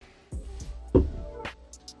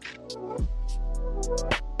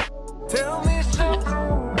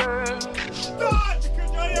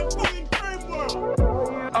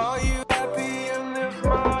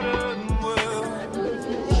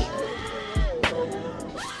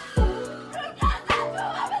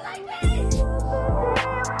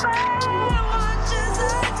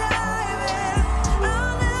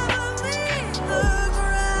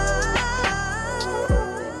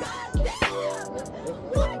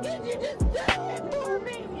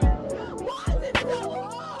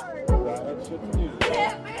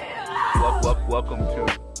Welcome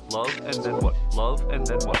to Love and Then What? Love and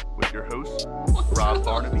Then What? With your hosts, Rob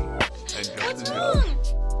Barnaby and Justin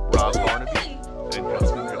Judge. Rob Barnaby and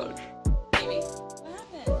Justin Judge. Baby,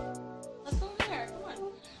 what happened? Let's go in there. Come on.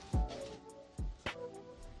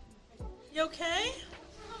 You okay?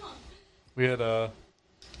 We have a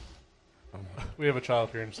child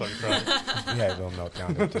here and started crying. We had a little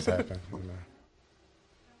meltdown that just happened.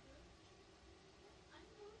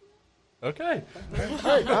 Okay.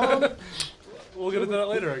 All right, We'll get into that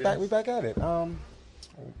later, I guess. we back at it. When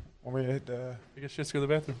we hit I guess she has to go to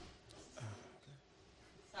the bathroom.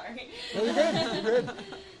 Sorry. no, you're good. You're good.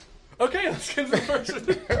 Okay, let's get into the first one.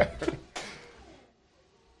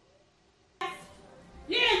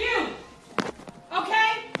 Yeah, you!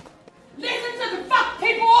 Okay? Listen to the fuck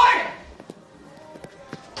people order!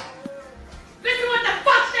 Listen what the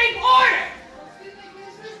fuck they order!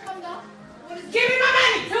 Give me my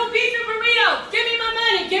money! 2 beef and burritos! Give me my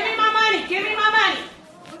money! Give me my money! Give me my money!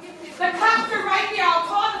 The cops are right there. I'll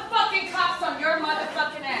call the fucking cops on your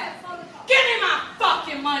motherfucking ass. Give me my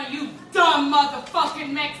fucking money, you dumb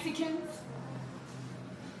motherfucking Mexicans!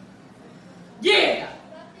 Yeah!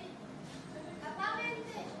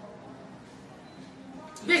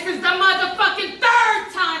 This is the motherfucking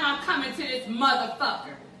 3rd time I'm coming to this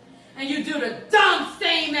motherfucker. And you do the dumb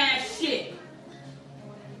same ass shit.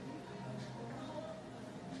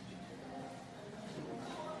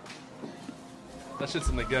 That shit's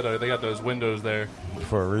in the ghetto. They got those windows there.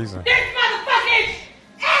 For a reason. This motherfucking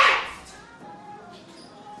ass!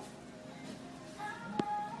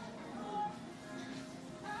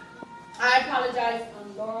 I apologize,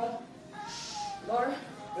 Laura. Laura,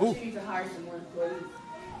 but you need to hire some more employees.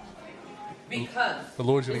 Because The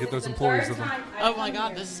Lord's going to get those employees with them. Oh my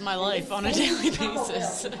God, this is my life on a daily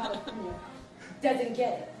basis. Doesn't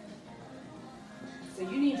get it. So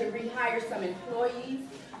you need to rehire some employees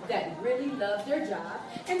that really love their job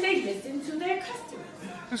and they listen to their customers.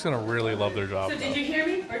 Who's going to really love their job, So though? did you hear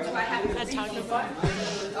me? Or do I have to That's repeat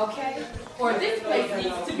talking you? Okay? Or this place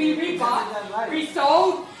needs to be rebought,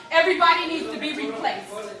 resold, everybody needs to be replaced.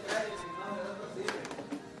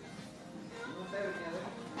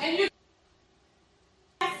 And you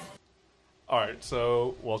All right,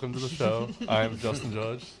 so welcome to the show. I am Justin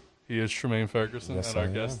Judge. He is Tremaine Ferguson, Yes, and our I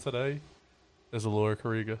am. guest today is Laura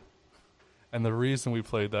Carriga. And the reason we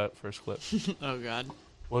played that first clip Oh God.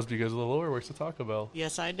 was because Laura works at Taco Bell.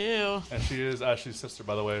 Yes, I do. And she is Ashley's sister,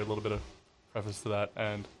 by the way, a little bit of preface to that.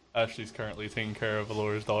 And Ashley's currently taking care of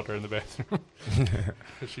Laura's daughter in the bathroom.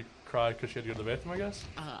 Because she cried because she had to go to the bathroom, I guess.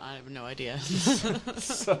 I have no idea.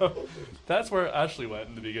 So that's where Ashley went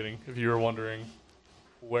in the beginning, if you were wondering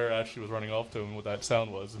where Ashley was running off to and what that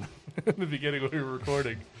sound was in the beginning when we were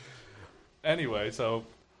recording. Anyway, so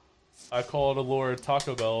I called Laura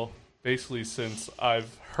Taco Bell basically since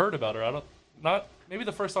I've heard about her. Maybe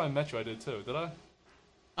the first time I met you I did too, did I?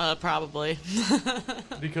 Probably.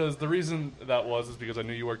 Because the reason that was is because I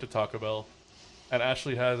knew you worked at Taco Bell, and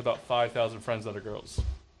Ashley has about 5,000 friends that are girls.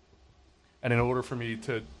 And in order for me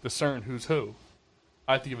to discern who's who,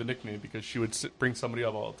 I had to give a nickname because she would bring somebody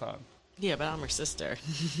up all the time. Yeah, but I'm her sister.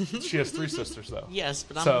 She has 3 sisters, though. Yes,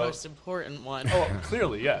 but I'm So- the most important one. Oh,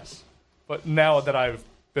 clearly, yes. But now that I've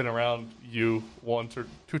been around you once or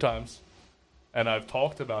 2 times, and I've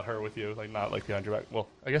talked about her with you, like not like behind your back. Well,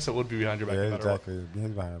 I guess it would be behind your back. Yeah, no matter what. exactly.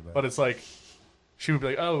 Behind my back. But it's like, she would be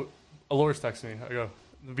like, oh, Alora's texting me. I go,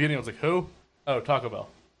 in the beginning I was like, who? Oh, Taco Bell.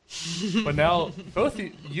 But now, both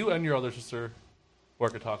you and your other sister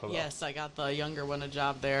work at Taco Bell. Yes, I got the younger one a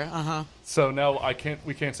job there. Uh-huh. So now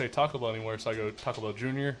we can't say Taco Bell anymore, so I go Taco Bell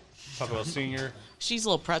Junior, Taco Bell Senior. She's a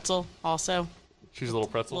little pretzel also. She's a little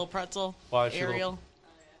pretzel. Little pretzel. Why is she a little- Ariel.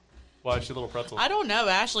 Why is she a little pretzel? I don't know.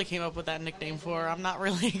 Ashley came up with that nickname for her. I'm not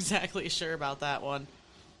really exactly sure about that one.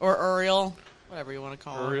 Or Uriel. Whatever you want to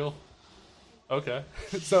call her. Ariel? Okay.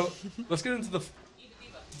 So, let's get into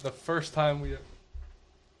the first time we...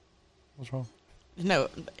 What's wrong? No,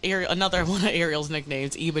 another one of Ariel's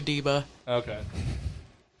nicknames, Iba Diba. Okay.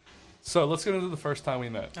 So, let's get into the first time we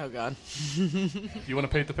met. Oh, God. Do you want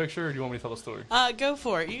to paint the picture, or do you want me to tell the story? Go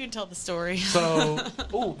for it. You can tell the story. So,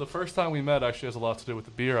 the first time we met actually has a lot to do with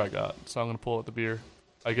the beer I got. So, I'm going to pull out the beer.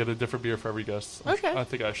 I get a different beer for every guest. Okay. I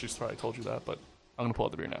think I actually probably told you that, but I'm going to pull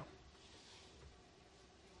out the beer now.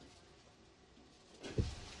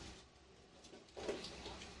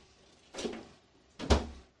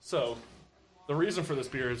 So, the reason for this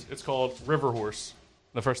beer is it's called River Horse.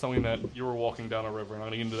 The first time we met, you were walking down a river, and I'm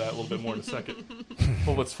going to get into that a little bit more in a second.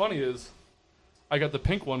 But what's funny is, I got the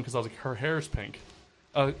pink one because I was like, her hair's pink.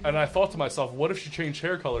 And I thought to myself, what if she changed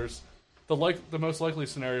hair colors? The most likely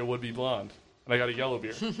scenario would be blonde. And I got a yellow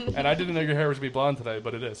beer. And I didn't know your hair was going to be blonde today,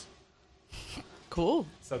 but it is. Cool.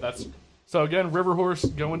 So again, River Horse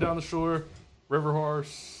going down the shore. River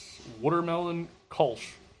Horse, watermelon,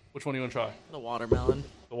 Kolsch. Which one do you want to try? The watermelon.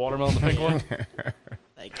 The watermelon, the pink one?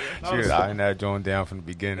 Thank you. She was eyeing that joint down from the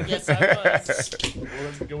beginning. Yes, I was. Well,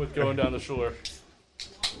 let's go with going down the shore.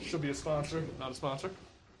 Should be a sponsor, not a sponsor.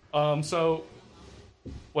 So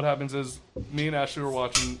what happens is me and Ashley were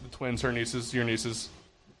watching the twins, her nieces, your nieces,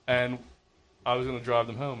 and I was going to drive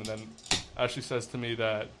them home. And then Ashley says to me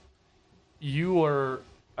that you were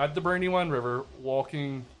at the Brandywine River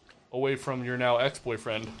walking away from your now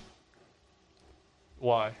ex-boyfriend.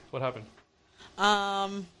 Why? What happened?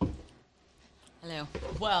 Hello.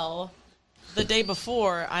 Well, the day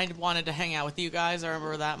before, I wanted to hang out with you guys. I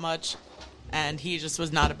remember that much. And he just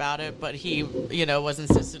was not about it, but he, was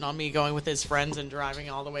insistent on me going with his friends and driving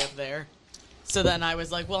all the way up there. So then I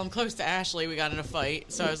was like, well, I'm close to Ashley. We got in a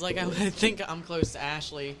fight. So I was like, I think I'm close to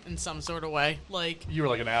Ashley in some sort of way. Like, You were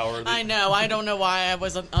like an hour. I know. I don't know why I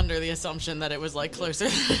was under the assumption that it was, like, closer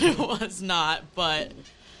than it was not. But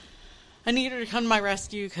I need her to come to my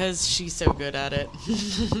rescue because she's so good at it.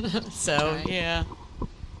 So, Right. yeah.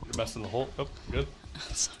 You're messing the whole... Oh, good.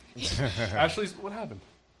 Sorry. Ashley's... What happened?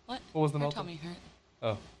 What? What was the Her meltdown? tummy hurt.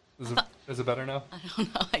 Oh. Is it better now? I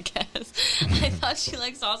don't know, I guess. I thought she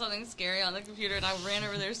saw something scary on the computer and I ran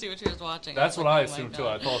over there to see what she was watching. That's was what I like, oh my assumed too.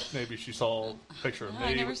 God. I thought maybe she saw a picture of No, me.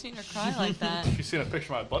 I've never seen her cry like that. She's seen a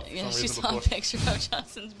picture of my butt for Yeah, some she reason saw a before. picture of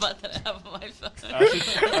Justin's butt that I have on my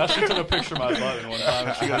phone. Ashley took a picture of my butt in one time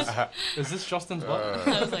and she goes, "Is this Justin's butt?"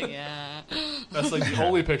 I was like, yeah. That's like the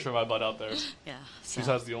only picture of my butt out there. Yeah. She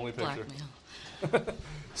So, has the only picture. blackmail.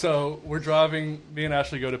 So we're driving. Me and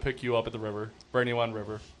Ashley go to pick you up at the river, Brandywine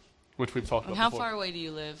River, which we've talked about How before. far away do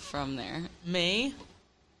you live from there? Me?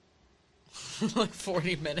 Like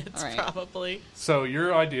 40 minutes, All right. probably. So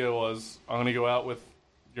your idea was, I'm going to go out with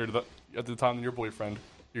at the time your boyfriend.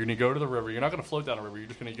 You're going to go to the river. You're not going to float down a river. You're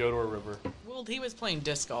just going to go to a river. Well, he was playing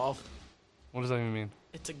disc golf. What does that even mean?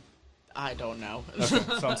 It's a, I don't know. Okay,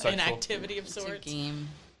 sounds An sexual. activity of It's a sorts. game.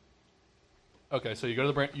 Okay, so you go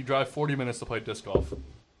to you drive 40 minutes to play disc golf.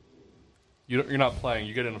 You're not playing.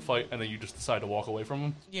 You get in a fight, and then you just decide to walk away from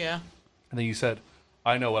him. Yeah. And then you said,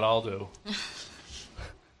 "I know what I'll do."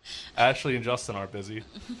 Ashley and Justin are busy.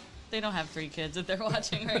 They don't have 3 kids that they're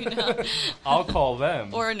watching right now. I'll call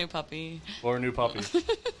them Or a new puppy. or a new puppy.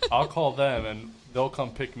 I'll call them, and they'll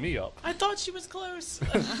come pick me up. I thought she was close.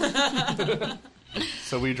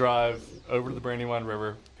 So we drive over to the Brandywine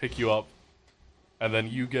River, pick you up, and then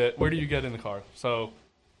where do you get in the car? So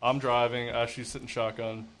I'm driving, Ashley's sitting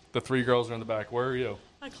shotgun, the 3 girls are in the back. Where are you?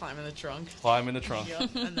 I climb in the trunk. Climb in the trunk. Yep.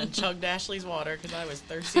 And then chugged Ashley's water because I was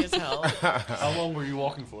thirsty as hell. How long were you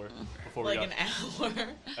walking for before we Like got an hour.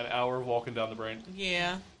 an hour of walking down the Brain?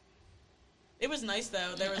 Yeah. It was nice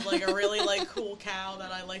though. There was like a really like cool cow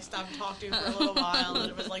that I like stopped and talked to for a little while,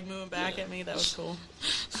 and it was like moving back at me. That was cool.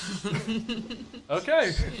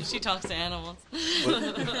 Okay. She talks to animals.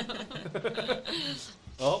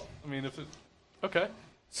 Well, I mean, okay.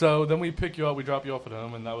 So then we pick you up, we drop you off at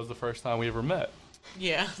home, and that was the first time we ever met.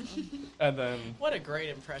 Yeah. And then, What a great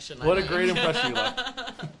impression. what a I great impression you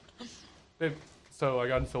left. Babe, so I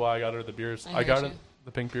got into why I got her the beers. I heard got her you.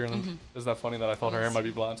 the pink beer, and isn't that funny that I thought her hair might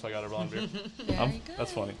be blonde, so I got her blonde beer? Very good.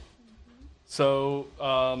 That's funny. So,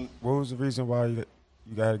 What was the reason why you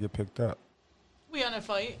got to get picked up? We got in a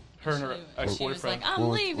fight. her and her She was ex-boyfriend. like, I'm What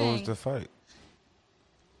was leaving. the fight?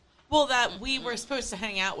 Well, that we were supposed to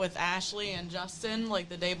hang out with Ashley and Justin like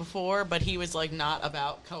the day before, but he was like not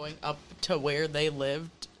about going up to where they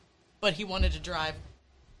lived, but he wanted to drive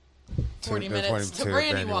 40 minutes to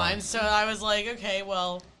Brandywine. So I was like, okay,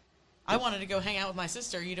 well, I wanted to go hang out with my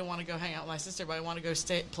sister. You didn't want to go hang out with my sister, but I want to go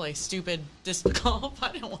play stupid disc golf.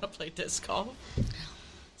 I didn't want to play disc golf.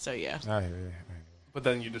 So yeah. I hear you. But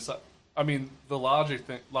then you decide. I mean, the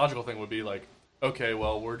logical thing would be like, okay,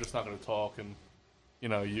 well, we're just not going to talk, and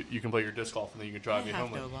you can play your disc golf, and then you can drive I me have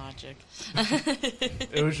home. no logic.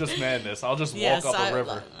 It was just madness. I'll just Yes, walk up a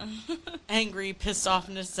river. Angry, pissed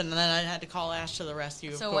offness, and then I had to call Ash to the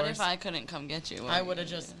rescue. So of what course. if I couldn't come get you? What I were would you have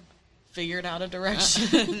gonna just do? figured out a direction.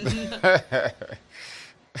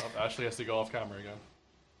 Ashley has to go off camera again.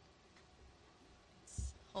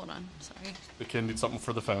 Hold on, sorry. The kid needs something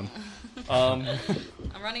for the phone. I'm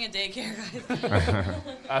running a daycare, guys.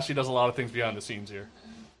 Ashley does a lot of things behind the scenes here.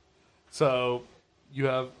 So you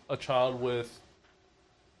have a child with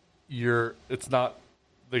it's not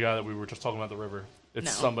the guy that we were just talking about at the river. It's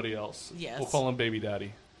No. somebody else. Yes. We'll call him Baby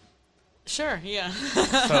Daddy. Sure, yeah.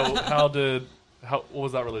 So what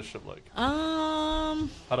was that relationship like? How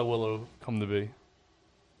did Willow come to be?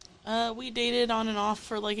 We dated on and off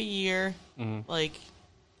for like a year. Mm-hmm. Like,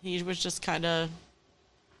 he was just kind of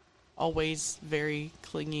always very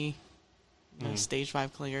clingy, stage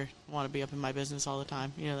 5 clinger, want to be up in my business all the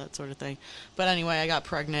time, that sort of thing. But anyway, I got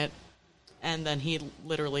pregnant, and then he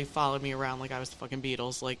literally followed me around like I was the fucking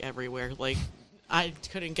Beatles, like everywhere. Like, I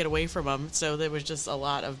couldn't get away from him, so there was just a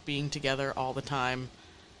lot of being together all the time,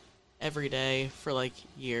 every day, for like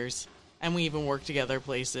years. And we even worked together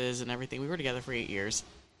places and everything. We were together for 8 years.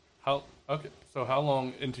 So how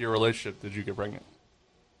long into your relationship did you get pregnant?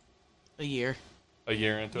 A year. A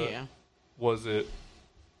year into it? Yeah. Was it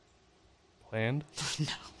planned? No.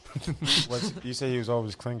 You say he was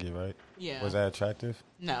always clingy, right? Yeah. Was that attractive?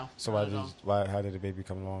 No. So not at all. how did the baby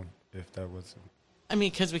come along? If that was, I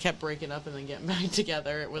mean, because we kept breaking up and then getting back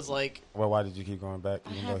together. It was like, well, why did you keep going back?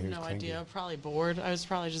 I Even though have he was no clingy? idea. Probably bored. I was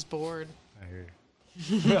probably just bored. I hear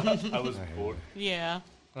you. I was bored. Yeah.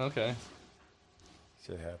 Okay.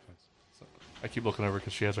 Shit happens. I keep looking over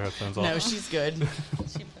because she has her headphones on. No, she's good. She put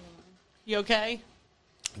them You okay?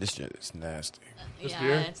 This shit is nasty. on. This Yeah,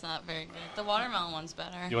 beer? it's not very good. The watermelon one's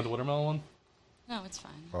better. You want the watermelon one? No, it's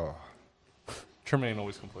fine. Oh, Tremaine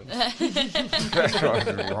always complains. that's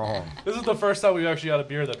wrong. This is the first time we've actually had a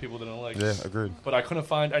beer that people didn't like. Yeah, agreed. But I couldn't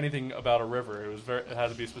find anything about a river. It had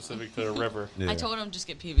to be specific to a river. Yeah. I told him just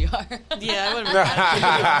get PBR. Yeah, I would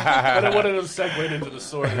have But it wouldn't have segued into the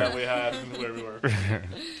story that we had and where we were.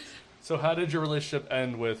 So how did your relationship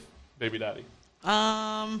end with baby daddy?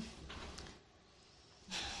 I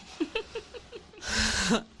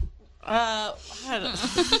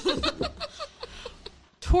don't-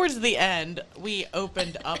 towards the end, we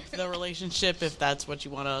opened up the relationship, if that's what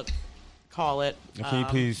you want to call it. Can you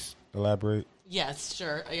please elaborate? Yes,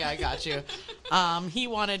 sure. Yeah, I got you. He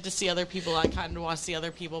wanted to see other people. I kind of want to see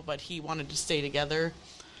other people, but he wanted to stay together.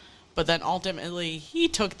 But then ultimately, he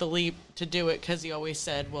took the leap to do it because he always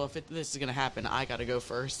said, well, if this is going to happen, I got to go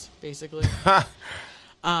first, basically.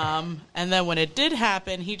 And then when it did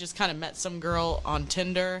happen, he just kind of met some girl on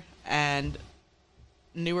Tinder and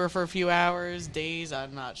knew her for a few hours, days,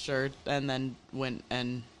 I'm not sure, and then went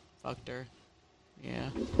and fucked her. Yeah.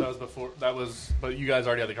 But you guys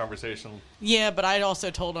already had the conversation. Yeah, but I'd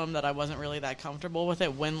also told him that I wasn't really that comfortable with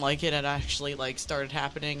it when, like, it had actually, like, started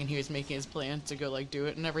happening and he was making his plans to go, like, do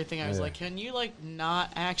it and everything. I was like, can you, like,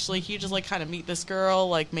 not actually, can you just, like, kind of meet this girl,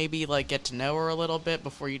 like, maybe, like, get to know her a little bit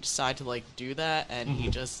before you decide to, like, do that? And he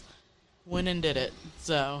just went and did it,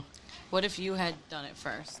 so. What if you had done it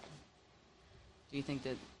first? Do you think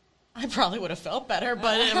that... I probably would have felt better,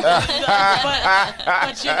 but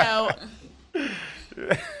you know,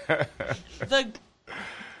 the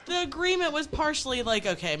agreement was partially like,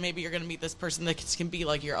 okay, maybe you're gonna meet this person that can be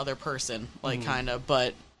like your other person, like kind of,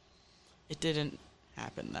 but it didn't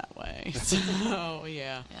happen that way. So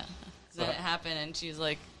yeah. Yeah. Then it happened, and she was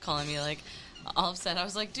like calling me like all upset. I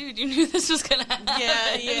was like, dude, you knew this was gonna happen.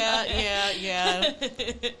 Yeah.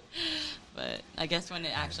 But I guess when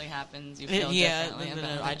it actually happens, you feel Yeah, differently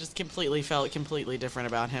about it. I just completely felt completely different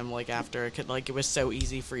about him. Like after it was so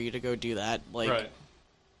easy for you to go do that. Like, Right.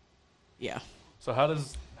 Yeah. So how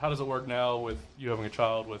does it work now with you having a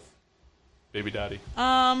child with baby daddy?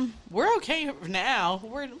 We're okay now.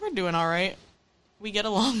 We're doing all right. We get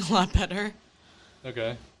along a lot better.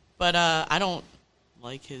 Okay. But I don't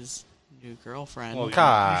like his new girlfriend. Well,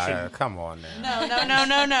 God, come on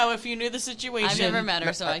now. No. If you knew the situation, I've never met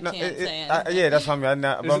her, so I can't say anything. Yeah, that's what I mean.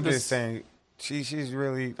 I'm Isn't just this- saying, she's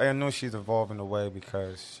really. I know she's evolving away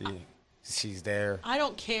because she's there. I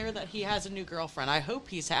don't care that he has a new girlfriend. I hope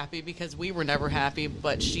he's happy because we were never happy.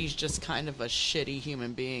 But she's just kind of a shitty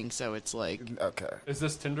human being. So it's like, Okay. Is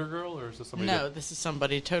this Tinder girl or is this somebody? no, this is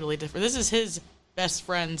somebody totally different. This is his best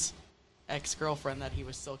friend's ex-girlfriend that he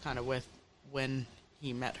was still kind of with when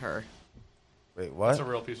he met her. Wait, what? That's a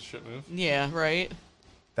real piece of shit move. Yeah, right.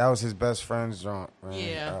 That was his best friend's joint. Right?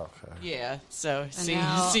 Yeah. Oh, okay. Yeah. So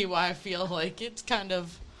now- see why I feel like it's kind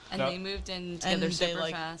of. And No. they moved in And together they, super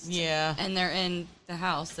like, fast. yeah. And they're in the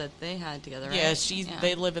house that they had together, right? Yeah,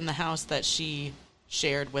 they live in the house that she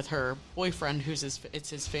shared with her boyfriend, it's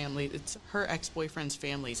his family. It's her ex-boyfriend's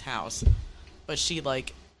family's house, but she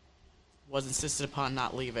like was insisted upon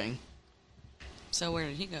not leaving So where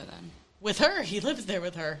did he go then? with her. He lives there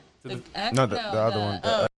with her. The ex? No, the other one.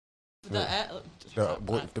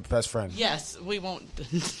 The best friend. Yes, we won't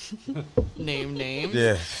name names.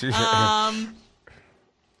 Yeah.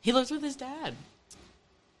 He lives with his dad.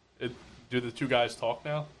 Do the two guys talk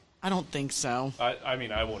now? I don't think so. I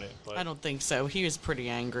mean, I wouldn't, but I don't think so. He was pretty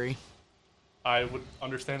angry. I would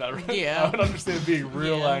understand that. Right? Yeah. I would understand being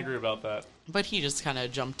real Yeah. angry about that. But he just kind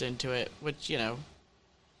of jumped into it, which,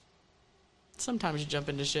 sometimes you jump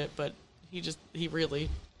into shit, but he really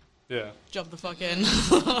Yeah. jumped the fuck in.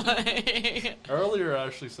 Earlier, I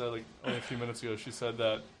actually said, like, only a few minutes ago, she said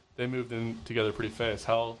that they moved in together pretty fast.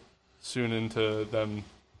 How soon into them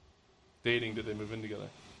dating did they move in together?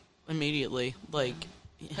 Immediately, like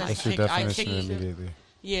What's your definition kicked, immediately?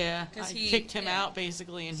 yeah, 'Cause I he- kicked him yeah. out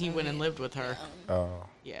basically, and he So went and he- lived with her. Oh,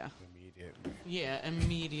 Yeah, immediately. yeah,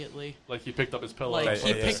 immediately. Like he picked up his pillow. Like Yeah, he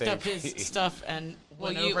yeah, picked same. up his stuff and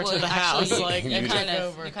went you- over to well, the actually, house. Like you and kind took of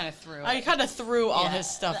over. you kind of threw. I kind of threw all Yeah. his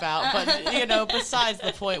stuff out, but besides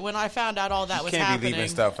the point. When I found out all that was Can't be happening, leaving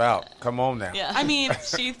stuff out. Come on now. Yeah. I mean,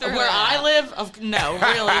 she threw where it I out. live, no,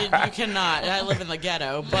 really, you cannot. I live in the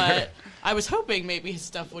ghetto, but I was hoping maybe his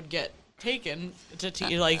stuff would get taken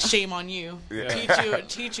to like shame on you, Yeah.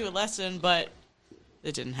 teach you a lesson, but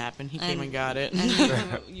it didn't happen. He came and got it.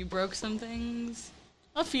 And you broke some things.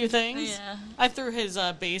 A few things. Yeah. I threw his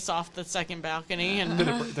bass off the second balcony, and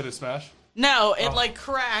Did it smash? no, it Oh. like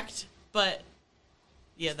cracked, but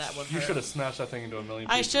yeah, that would You hurt. should have smashed that thing into a million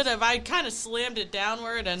I pieces. should have. I kind of slammed it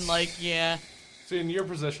downward, and like, yeah. See, in your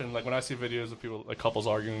position, like when I see videos of people, like couples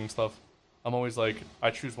arguing and stuff, I'm always like,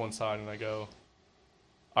 I choose one side and I go,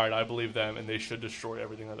 all right, I believe them, and they should destroy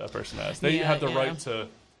everything that that person has. They Yeah, have the yeah. right to.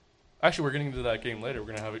 Actually, we're getting into that game later. We're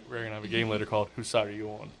gonna have a game later called "Whose Side Are You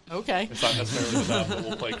On?" Okay. It's not necessarily about, but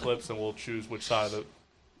we'll play clips and we'll choose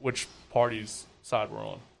which party's side we're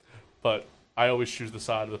on. But I always choose the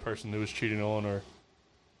side of the person who is cheating on or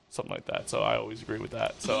something like that. So I always agree with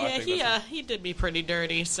that. So I Yeah, think that's he did me pretty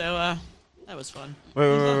dirty, so that was fun.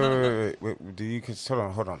 Wait. Do you?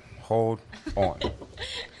 Hold on.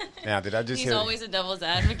 Now, did I just He's hear? always a devil's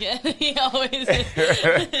advocate. He always.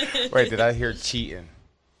 Wait, did I hear cheating?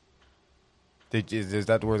 Is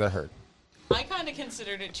that the word I heard? I kind of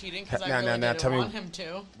considered it cheating because I Now, really now, now, didn't tell me- want him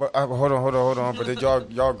to. But, hold on. But did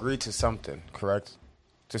y'all agree to something, correct?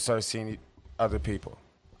 To start seeing other people.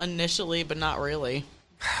 Initially, but not really.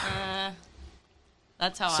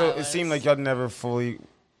 That's how So I was. it seemed like y'all never fully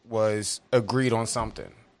was agreed on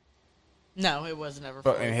something. No, it was never.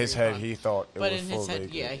 But fully in his agreed head, on. he thought it But was in fully his head,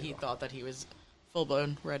 agreed yeah, he on. thought that he was full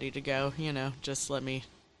blown ready to go. Just let me.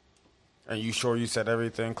 And you sure you said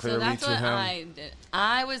everything So clearly that's to what him? I did.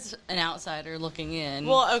 I was an outsider looking in.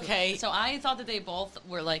 Well, okay. So I thought that they both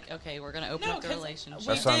were like, okay, we're gonna open No, up the 'cause relationship. we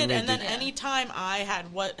That's what I did, mean, and then did- anytime I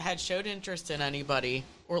had showed interest in anybody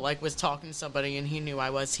or like was talking to somebody and he knew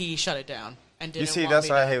I was, he shut it down and didn't. You see, want that's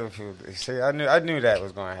me what to- I hate when people see. I knew that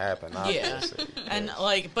was going to happen. Yeah, Obviously. and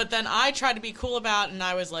like, but then I tried to be cool about it, and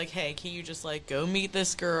I was like, "Hey, can you just like go meet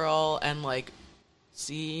this girl and like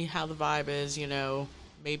see how the vibe is?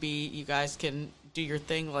 Maybe you guys can do your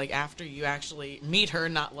thing like after you actually meet her,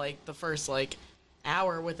 not like the first like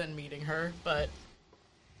hour within meeting her." But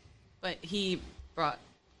But he brought.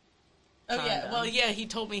 oh yeah, Condom. well yeah, he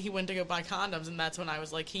told me he went to go buy condoms, and that's when I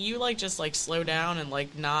was like, "Can you like just like slow down and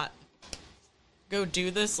like not go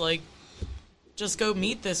do this like?" Just go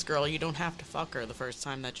meet this girl. You don't have to fuck her the first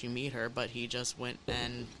time that you meet her. But he just went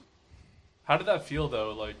and How did that feel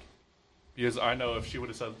though? Like, because I know if she would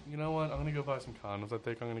have said, you know what, I'm gonna go buy some condoms. I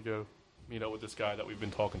think I'm gonna go meet up with this guy that I've been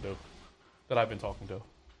talking to.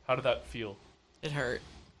 How did that feel? it hurt.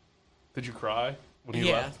 Did you cry when he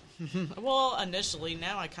Yeah. left? Well, initially,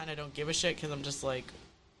 now I kind of don't give a shit because I'm just like,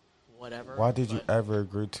 whatever. Why did you But- ever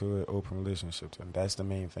agree to an open relationship? Then that's the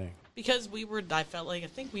main thing. Because we felt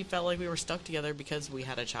like we were stuck together because we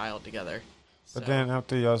had a child together. But So- then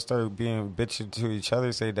after y'all started being bitchy to each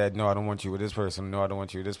other, say that no, I don't want you with this person. No, I don't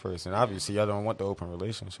want you with this person. Obviously, y'all don't want the open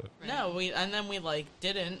relationship. No, and then we like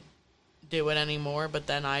didn't do it anymore. But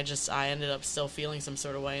then I ended up still feeling some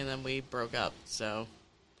sort of way, and then we broke up. So,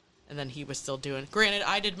 and then he was still doing. Granted,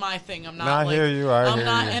 I did my thing. I'm not. No, I like, hear you, I I'm hear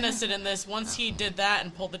not you. innocent in this. Once he did that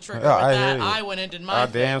and pulled the trigger Yeah, with I that, hear you. I went and did my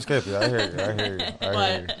thing. Damn, Skippy, I hear you.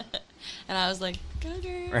 But And I was like, go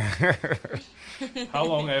girl. How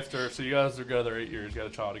long after? So you guys are together 8 years. You got a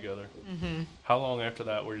child together. Mm-hmm. How long after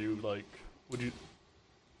that were you like? Would you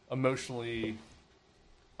emotionally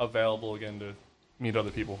available again to meet other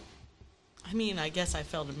people? I mean, I guess I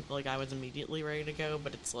felt like I was immediately ready to go,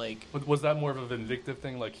 but it's like, Was that more of a vindictive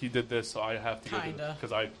thing? Like he did this, so I have to go Kinda.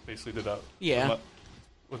 because I basically did that. Yeah.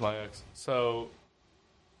 With my ex. So,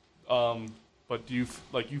 but do you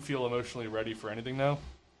you feel emotionally ready for anything now?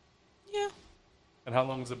 yeah. And how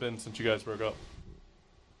long has it been since you guys broke up?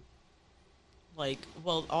 Like,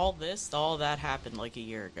 well, all that happened like a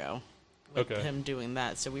year ago. With Okay. him doing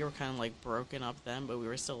that. So we were kind of like broken up then, but we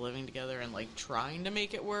were still living together and like trying to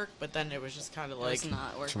make it work. But then it was just kind of It like was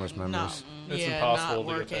not working. Too much not, memories. It's yeah, impossible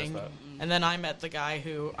not to get past working. that. And then I met the guy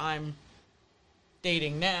who I'm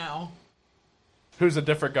dating now. Who's a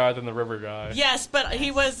different guy than the river guy? Yes, but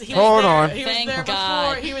he was Hold there, on. He was Thank there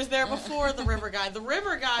God. before. He was there before the river guy. The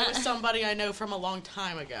river guy was somebody I know from a long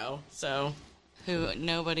time ago. So who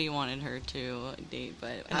nobody wanted her to date,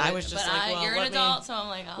 but And I was just like, well, you're an let me- adult, so I'm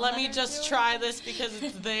like, Let me just try this because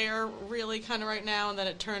it's there really kind of right now, and then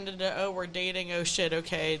it turned into, oh, we're dating. Oh shit,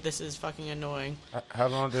 okay, this is fucking annoying. How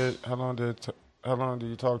long did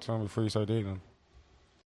you talk to him before you started dating him?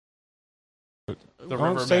 The Don't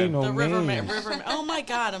Riverman. say no The Riverman. names. Oh my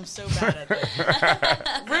god, I'm so bad at this.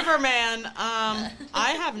 Riverman.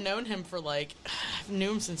 I have known him for I've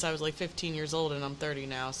knew him since I was 15 years old, and I'm 30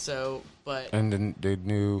 now. So, but And then the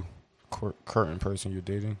new current person you're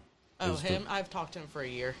dating? oh, is him. I've talked to him for a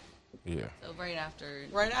year. Yeah. So right after.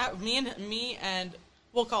 Right at me and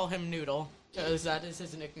we'll call him Noodle because that is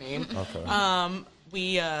his nickname. Okay.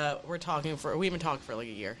 We've been talking for a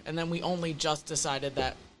year, and then we only just decided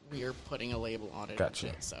that we are putting a label on it. Gotcha.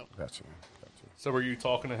 And shit, so Gotcha. So were you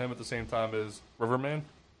talking to him at the same time as Riverman?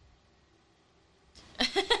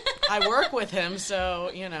 I work with him,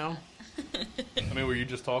 so you know. I mean, were you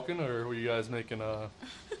just talking, or were you guys making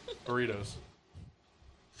burritos?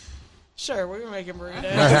 Sure, we were making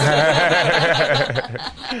burritos.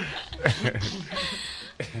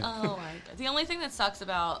 Oh my god. The only thing that sucks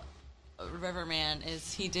about Riverman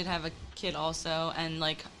is he did have a kid also, and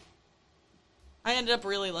I ended up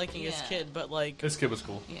really liking his Yeah. kid, but His kid was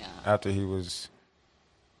cool. yeah. After he was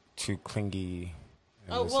too clingy.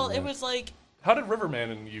 and oh this well, and it that. was like How did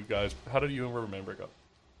Riverman and you guys? How did you and Riverman break up?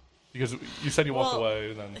 Because you said you walked Well,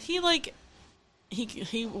 away, and then he we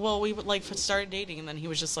started dating, and then he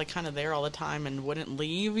was just kind of there all the time and wouldn't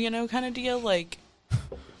leave, kind of deal.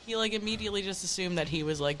 He immediately just assumed that he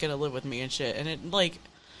was gonna live with me and shit, and it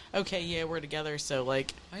okay, yeah, we're together, so Why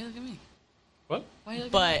you look at me? what? Why you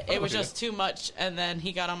look but at me? it was just too much, and then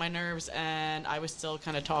he got on my nerves, and I was still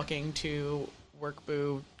kind of talking to work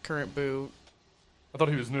boo, current boo, I thought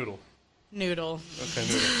he was Noodle. Noodle. Okay,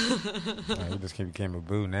 Noodle. Nah, he just became a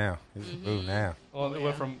boo now. He's a boo now. Well, it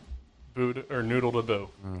went from Boo or Noodle to Boo.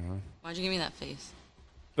 Why'd you give me that face?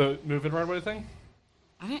 The move in right away thing?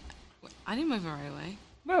 I didn't move in right away.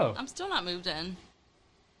 No. I'm still not moved in.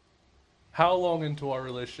 How long into our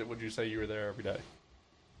relationship would you say you were there every day?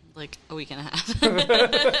 A week and a half.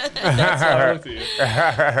 That's how I looked at you.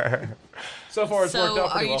 So far, it's worked So out are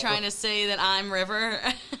pretty you well. trying to say that I'm River?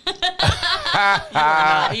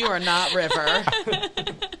 You are not River.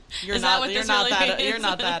 You're Is that not. what You're this not really that. means? You're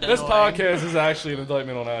not that. This annoying. podcast is actually an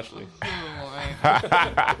indictment on Ashley.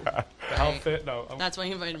 Oh, How fit? No, I'm that's why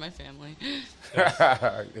he invited my family.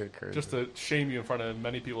 You're crazy. just to shame you in front of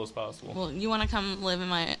many people as possible. Well, you want to come live in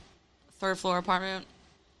my third floor apartment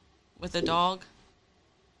with a dog?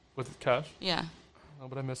 With cash? Yeah. No,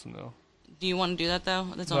 but I miss him now. Do you want to do that though?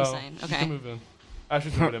 That's what No, I'm saying. you Okay. can move in.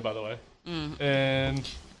 Ashley's moving in, by the way. And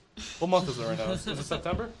what month is it right now? Is it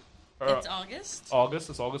September? Or It's August. August.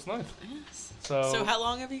 It's August 9th. Yes. So how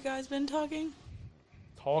long have you guys been talking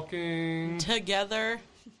talking. together?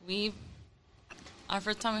 Our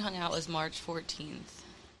first time we hung out was March 14th.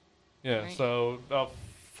 Yeah, right. so about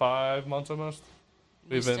 5 months almost.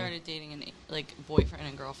 We We've been- started dating boyfriend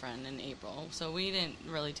and girlfriend in April, so we didn't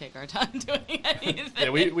really take our time doing anything. Yeah,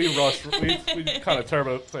 we rushed. We kind of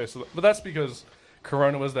turbo placed, but that's because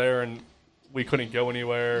Corona was there and we couldn't go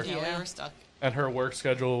anywhere. Yeah, Yeah. we were stuck. And her work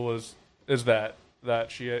schedule is that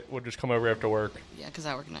she would just come over after work. Yeah, because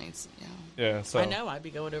I work nights. Yeah. Yeah, so I know. I'd be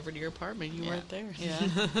going over to your apartment. You Yeah. weren't there. Yeah.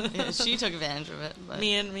 Yeah, she took advantage of it. But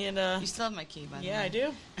Me and you still have my key, by the yeah, way. I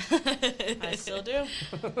do. I still do.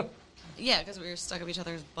 Yeah, because we were stuck up each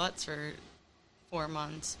other's butts for 4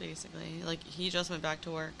 months, basically. He just went back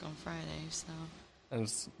to work on Friday, so and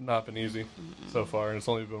it's not been easy so far, and it's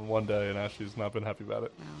only been one day, and Ashley's not been happy about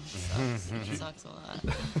it. no, it sucks. It sucks a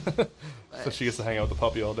lot. So she gets to hang out with the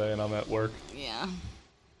puppy all day, and I'm at work. Yeah.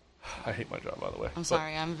 I hate my job, by the way. I'm But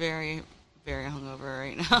sorry. I'm very, very hungover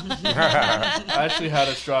right now. I actually had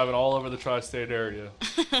us driving all over the tri-state area.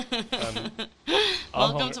 And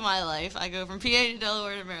I'm Welcome to my life. I go from PA to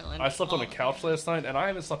Delaware to Maryland. I slept on a All- couch last night, and I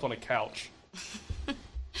haven't slept on a couch.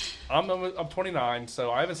 I'm 29,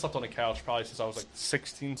 so I haven't slept on a couch probably since I was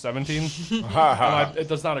 16, 17. And it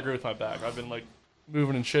does not agree with my back. I've been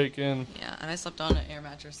moving and shaking. Yeah, and I slept on an air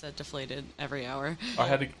mattress that deflated every hour.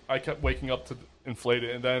 I kept waking up to inflate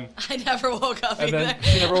it, and then I never woke up and either. then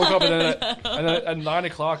she never woke up, and then at 9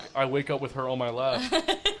 o'clock I wake up with her on my lap,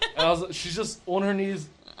 and she's just on her knees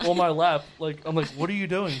on my lap. I'm like, what are you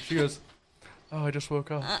doing? She goes, oh, I just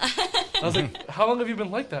woke up. I was like, how long have you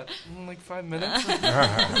been like that? 5 minutes.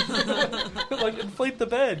 Inflate the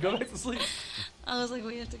bed, go back to sleep. I was like,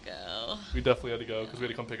 we have to go. We definitely had to go because we had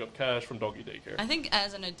to come pick up Cash from doggy daycare. I think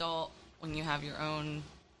as an adult, when you have your own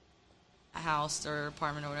house or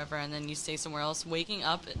apartment or whatever, and then you stay somewhere else, waking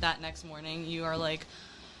up that next morning, you are like,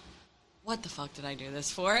 what the fuck did I do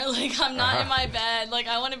this for? Like, I'm not in my bed. Like,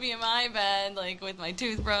 I want to be in my bed, like, with my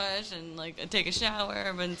toothbrush and, like, take a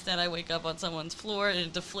shower. But instead I wake up on someone's floor in a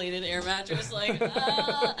deflated air mattress, like,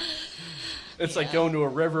 It's like going to a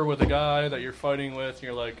river with a guy that you're fighting with, and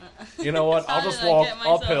you're like, you know what? How I'll just did I walk get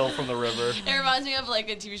myself- uphill from the river. It reminds me of, like,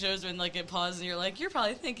 in TV shows when, like, it pauses and you're like, you're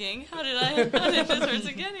probably thinking, how did this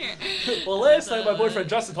person get here? Well, last night my boyfriend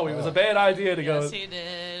Justin told me it was a bad idea to go. Yes, he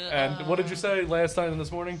did. And what did you say last night and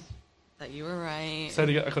this morning? That you were right. Say it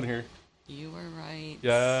again. I couldn't hear. You were right.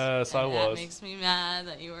 Yes, I And was. That makes me mad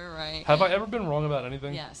that you were right. Have I ever been wrong about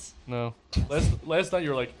anything? Yes. No. Last night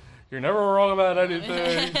you were like, you're never wrong about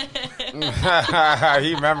anything.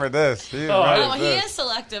 He remembered this. He Oh, remembered He this. has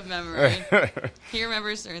selective memory. He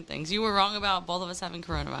remembers certain things. You were wrong about both of us having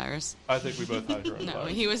coronavirus. I think we both had coronavirus. No,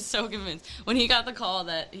 he was so convinced. When he got the call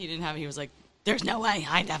that he didn't have it, he was like, there's no way.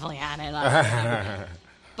 I definitely had it.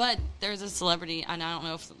 But there's a celebrity, and I don't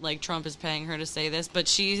know if like Trump is paying her to say this, but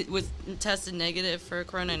she was tested negative for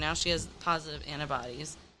corona, and now she has positive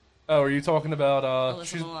antibodies. Oh, are you talking about?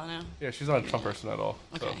 Alyssa Milano. Yeah, she's not a Trump person at all.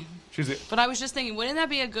 So Okay. she's But I was just thinking, wouldn't that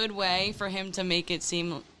be a good way for him to make it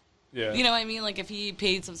seem, yeah. you know what I mean? Like if he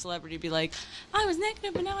paid some celebrity to be like, I was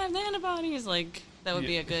negative, but now I have the antibodies. Like that would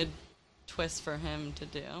be a good twist for him to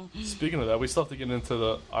do. Speaking of that, we still have to get into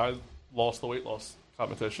the I lost the weight loss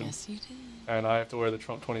competition, Yes, you did. and I have to wear the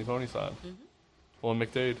Trump 2020 sign. Well,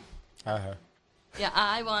 McDade. Uh-huh. Yeah,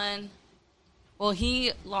 I won. Well,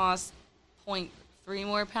 he lost 0.3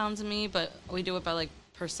 more pounds than me, but we do it by like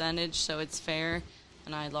percentage, so it's fair.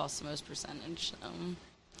 And I lost the most percentage.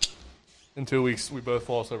 So In 2 weeks, we both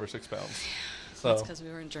lost over 6 pounds. So that's because we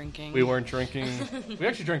weren't drinking. we weren't drinking. We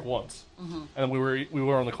actually drank once, and we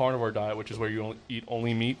were on the carnivore diet, which is where you eat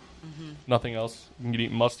only meat, nothing else. You can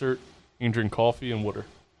eat mustard, you can drink coffee and water,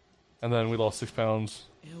 and then we lost 6 pounds.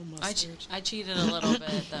 Ew, I mustard. cheated a little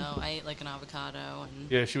bit though. I ate like an avocado and.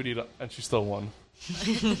 Yeah, she would eat, and she still won.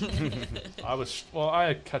 I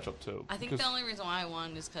had ketchup too. I think because the only reason why I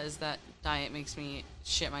won is because that diet makes me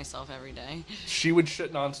shit myself every day. she would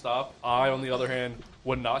shit nonstop. I, on the other hand,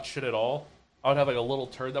 would not shit at all. I would have like a little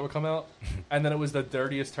turd that would come out, and then it was the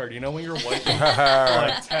dirtiest turd. You know when you're wiping for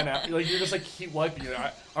like 10 hours, like you're just like keep wiping.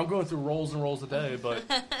 I'm going through rolls and rolls a day, but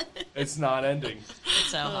it's not ending.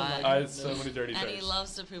 It's so hot. I had so many dirty And he turds.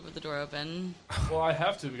 loves to poop with the door open. Well, I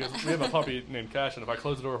have to because we have a puppy named Cash, and if I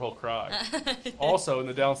close the door, he'll cry. Also, in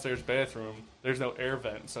the downstairs bathroom, there's no air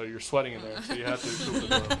vent, so you're sweating in there, so you have to poop with the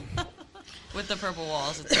door open. With the purple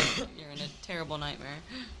walls, you're in a terrible nightmare.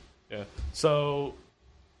 Yeah. So,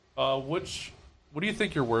 what do you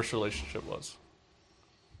think your worst relationship was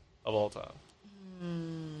of all time?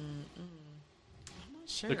 I'm not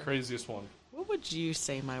sure. The craziest one. What would you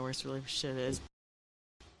say my worst relationship is?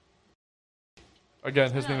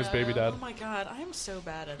 Again, his name is Baby Dad. Oh my god, I'm so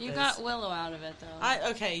bad at You this. got Willow out of it, though.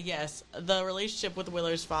 Okay, yes. The relationship with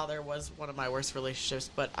Willow's father was one of my worst relationships,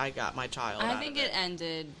 but I got my child I out think of it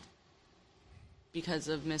ended because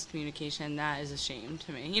of miscommunication. That is a shame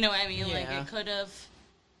to me. You know what I mean? Like, Yeah. it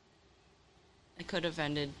could have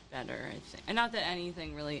ended better, I think. And not that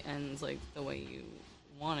anything really ends, like, the way you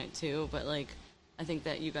want it to, but, like, I think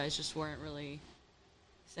that you guys just weren't really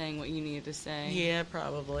saying what you needed to say. Yeah,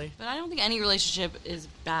 probably. But I don't think any relationship is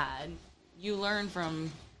bad. You learn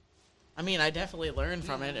from, I mean, I definitely learned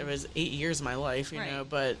from it. It was 8 years of my life, you Right. know,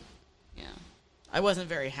 but yeah. I wasn't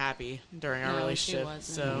very happy during our No, relationship. she wasn't.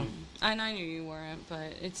 So, And I knew you weren't,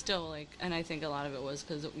 but it's still, like, and I think a lot of it was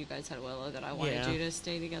because you guys had Willow that I wanted Yeah. you to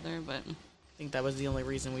stay together, but... I think that was the only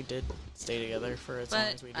reason we did stay together for as long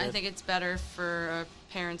But as we did. I think it's better for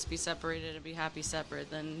parents be separated and be happy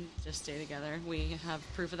separate than just stay together. We have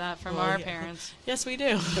proof of that from Well, our yeah. parents. Yes, we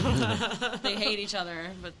do. They hate each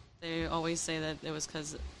other, but they always say that it was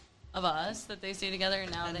because of us that they stay together,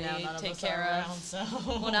 and now And they now none of take us are care around, of. so.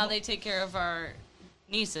 Well, now they take care of our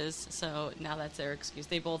nieces, so now that's their excuse.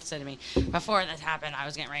 They both said to me, "Before this happened, I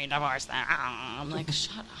was getting ready to divorce them." I'm like,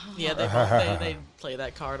 "Shut up." Yeah, they play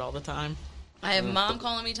that card all the time. I have mom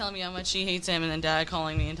calling me, telling me how much she hates him, and then dad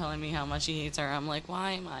calling me and telling me how much he hates her. I'm like,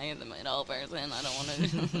 why am I the middle person? I don't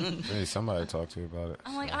want to. Hey, somebody talk to you about it.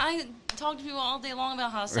 I'm like, I talk to people all day long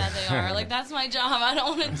about how sad they are. Like, that's my job. I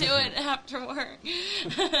don't want to do it after work.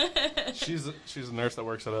 She's a nurse that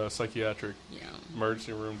works at a psychiatric Yeah.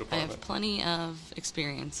 emergency room I department. have plenty of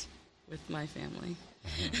experience with my family.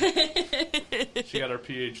 She got her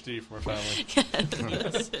PhD from her family.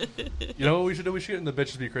 You know what we should do? We should get in the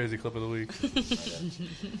Bitches Be Crazy clip of the week.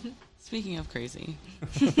 Speaking of crazy.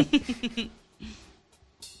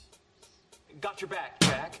 Got your back,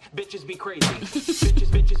 Jack. Bitches be crazy.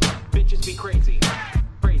 bitches be crazy.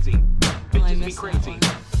 Crazy. I Bitches be missed that crazy. one.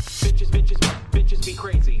 Bitches be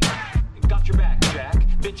crazy.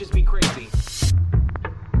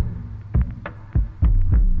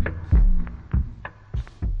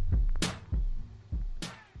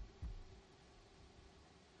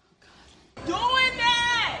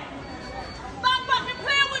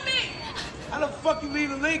 fuck you leave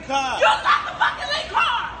the link card? You got the fucking link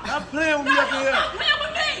card! Stop playing with me up here. Stop playing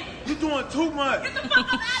with me! You doing too much. Get the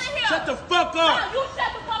fuck up out of here! Shut the fuck No, up. you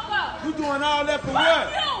shut the fuck up! You doing all that for Fuck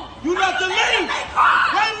what? you! You left the link.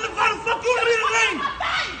 Why the fuck you leave the link?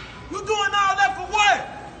 You doing all that for what?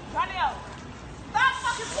 Danielle, stop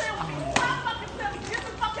fucking playing with me. Stop fucking playing with me. Get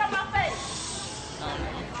the fuck out my face.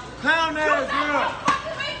 Clown You ass got girl. your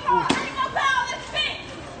fucking link card. I ain't gonna pay all this shit.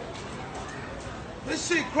 This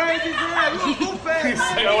shit crazy, girl. You a goof ass. He's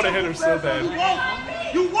saying, I wanna hit her so bad.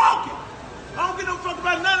 You walking. I don't give no fuck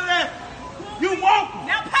about none of that. You walking.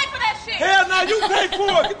 Now pay for that shit. Hell no, you pay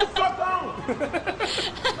for it. Get the fuck on.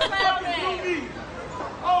 Clown Fucking ass. do me.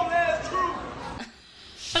 Oh, that's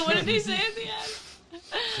true. What did he say at the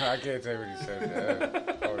end? I can't tell you what he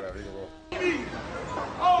said. Hold up, he can go.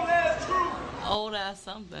 Oh, that's true. Old ass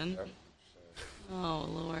something. Oh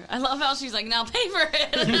Lord! I love how she's like, now pay for it.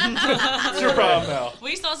 It's your problem now.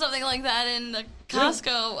 We saw something like that in the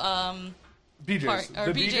Costco. BJ's. Park-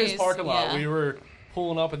 or The BJ's BJ's, parking lot. yeah. We were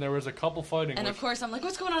pulling up and there was a couple fighting. And which of course, I'm like,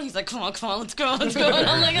 what's going on? He's like, come on, let's go. I'm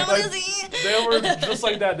like, I'm busy. they were just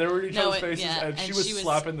like that. They were in each No, other's it- faces, yeah, and she and was she was-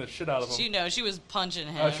 slapping the shit out of him. She was punching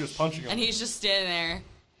him. Oh, she was punching him. And he's just standing there.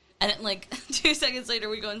 And then, like 2 seconds later,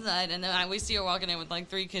 we go inside, and then we see her walking in with like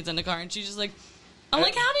 3 kids in the car, and she's just like, I'm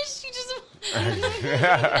like, how did she just? and,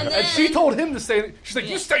 then, And she told him to stay. She's like,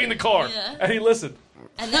 Yeah. "You stay in the car," Yeah. and he listened.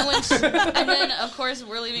 And then and then of course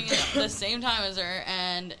we're leaving at the same time as her,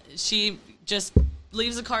 and she just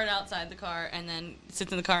leaves the cart outside the car, and then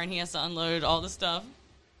sits in the car, and he has to unload all the stuff.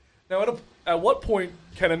 Now, at what point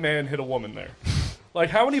can a man hit a woman there? Like,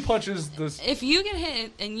 how many punches does? If you get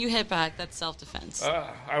hit and you hit back, that's self-defense.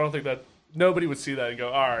 I don't think that nobody would see that and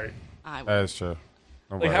go, "All right." I would. That's true.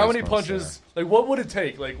 Like, how many punches? Like, what would it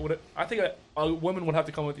take? Like, I think a woman would have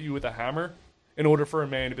to come with you with a hammer in order for a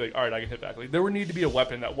man to be like, "All right, I can hit back." Like, there would need to be a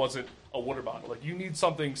weapon that wasn't a water bottle. Like, you need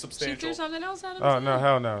something She substantial. threw something else at him. Oh no,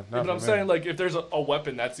 hell no. Yeah, but I'm saying, like, if there's a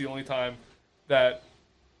weapon, that's the only time that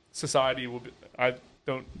society will be. I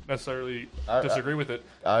don't necessarily disagree with it.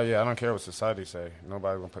 Yeah, I don't care what society say.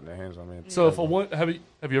 Nobody gonna put their hands on me. So if a woman, have you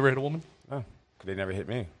ever hit a woman? No, 'cause they never hit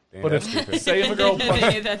me. They ain't But that if stupid. say if a girl,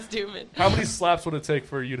 That's stupid. how many slaps would it take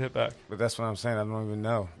for you to hit back? But that's what I'm saying. I don't even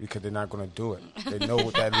know because they're not gonna do it. They know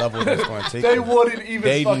what that level that's gonna take. They them. wouldn't even.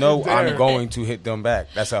 They fucking know dare. I'm going to hit them back.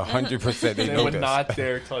 That's 100%. They They know would this. not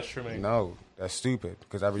dare touch for me. No, that's stupid.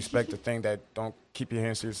 Because I respect the thing that don't keep your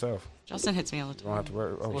hands to yourself. Justin hits me all the You time. don't have to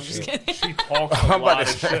worry. Oh She, shit! she talks a I'm about lot to of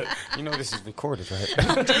say. shit. You know this is recorded, right?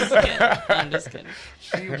 I'm just kidding.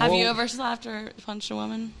 Have you ever slapped or punched a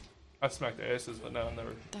woman? I smacked the asses, but no, I've never.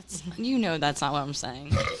 That's that's not what I'm saying.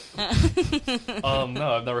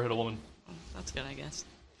 No, I've never hit a woman. That's good, I guess.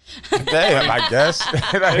 Damn, I guess.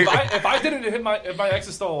 If I didn't hit if my ex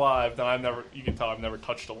is still alive, then I've never. You can tell I've never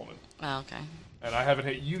touched a woman, Oh, okay. and I haven't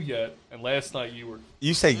hit you yet. And last night you were.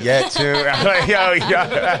 You say yet too. I'm like, yo.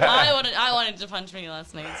 I wanted to punch me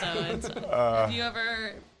last night, so it's. Have you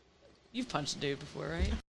ever? You've punched a dude before,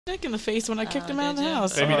 right? Dick in the face when I kicked him out of did the you?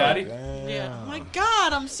 house. Baby daddy. Yeah. Oh my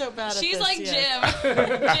God, I'm so bad at She's this. like yeah.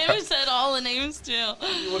 Jim. Jim said all the names too.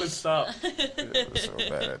 You wouldn't stop. I'm so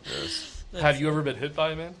bad at this. Have you ever been hit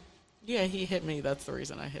by a man? Yeah, he hit me. That's the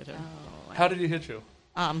reason I hit him. How did he hit you?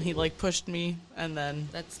 He like pushed me, and then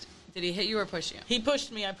Did he hit you or push you? he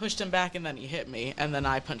pushed me. I pushed him back, and then he hit me, and then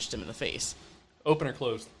I punched him in the face. Open or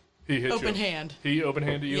closed? He hit you. Open hand. He open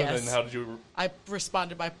handed you, and Yes. then how did you? I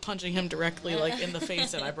responded by punching him directly, like in the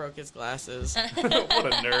face, and I broke his glasses. What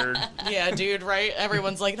a nerd. Yeah, dude, right?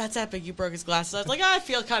 Everyone's like, "That's epic! You broke his glasses." I was like, "I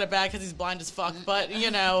feel kind of bad because he's blind as fuck," but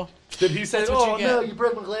you know. Did he say, That's what "Oh you no, get." you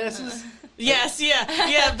broke my glasses"? Yes, yeah.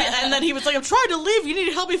 And then he was like, "I'm trying to leave. You need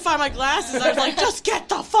to help me find my glasses." I was like, "Just get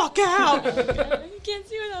the fuck out!" You can't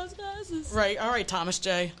see with those glasses. Right. All right, Thomas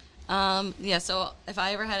J. Yeah. So if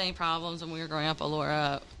I ever had any problems when we were growing up,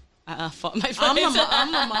 Alora fought my I'm face.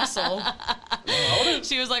 the muscle.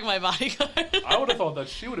 She was like my bodyguard. I would have thought that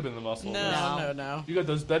she would have been the muscle. No. You got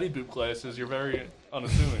those Betty Boop glasses. You're very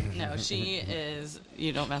unassuming. No, she is.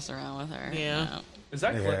 You don't mess around with her. Yeah. No. Is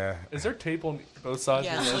that Yeah. is there tape on both sides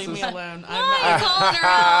Yes, of your leave me glasses? alone. Why are you calling her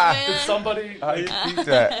out, Did man? somebody? How you keep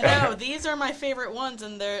that? No, these are my favorite ones,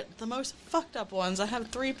 and they're the most fucked up ones. I have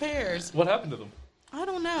 3 pairs. What happened to them? I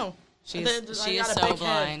don't know. She I is got a so big head.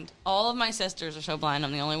 blind. All of my sisters are so blind.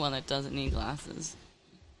 I'm the only one that doesn't need glasses.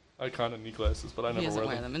 I kind of need glasses, but I He never doesn't wear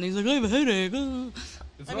wear them. them, and he's like, I have a headache. Oh.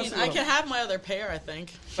 It's I mean, mostly I what- can have my other pair, I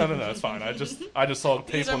think. No, it's fine. I just saw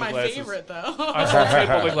tape These are on the my glasses. favorite, though. I saw tape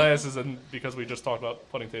on the glasses, and because we just talked about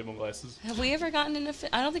putting tape on glasses. Have we ever gotten in a?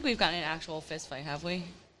 I don't think we've gotten in an actual fist fight, have we?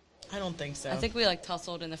 I don't think so. I think we like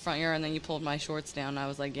tussled in the front yard, and then you pulled my shorts down. And I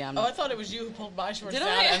was like, "Yeah, I'm Oh, not." I thought it was you who pulled my shorts Did down,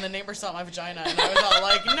 I? and the neighbor saw my vagina, and I was all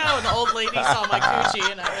like, "No." And the old lady saw my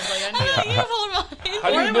coochie, and I was like, "I knew You that." pulled mine. How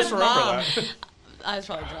do Or you it was misremember Mom. that? I was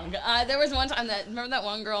probably drunk. There was one time remember that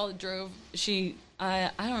one girl that drove.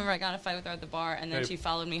 I don't remember. I got in a fight with her at the bar, and then Hey. she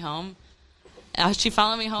followed me home. She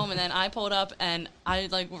followed me home, and then I pulled up, and I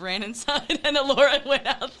like ran inside, and Laura went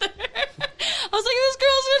out there. I was like, "This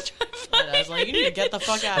girl's gonna try to fight And I was like, "You need to get the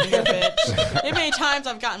fuck out of here, bitch." How many times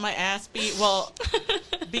I've gotten my ass beat? Well,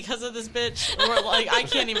 because of this bitch, or like I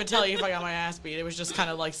can't even tell you if I got my ass beat. It was just kind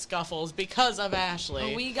of like scuffles because of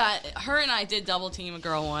Ashley. We got her and I did double team a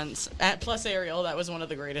girl once. Plus Ariel, that was one of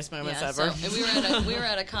the greatest moments Yeah, ever. so we were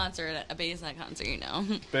at a concert, at a Bayside concert, you know.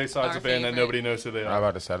 Bayside's Our a band that favorite. nobody knows who they I'm are.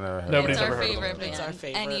 about to say I never heard. Nobody's It's ever our heard of favorite them. band. It's our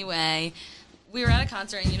favorite. Anyway, we were at a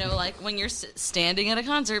concert, and you know, like when you're standing at a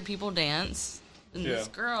concert, people dance. And this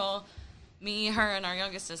Yeah. girl, me, her, and our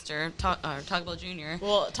youngest sister, Talk About Junior.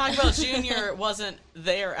 Well, Talk About Junior wasn't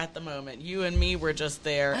there at the moment. You and me were just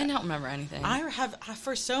there. I don't remember anything. I have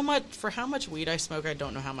for how much weed I smoke. I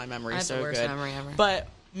don't know how my memory I is have so the worst good. memory ever. But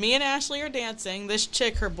me and Ashley are dancing. This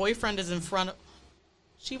chick, her boyfriend is in front of.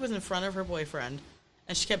 She was in front of her boyfriend,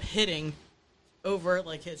 and she kept hitting over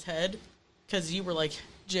like his head because you were like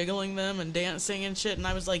jiggling them and dancing and shit. And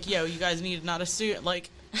I was like, "Yo, you guys need not a suit. Like,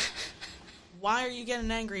 why are you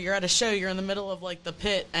getting angry? You're at a show. You're in the middle of like the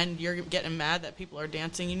pit, and you're getting mad that people are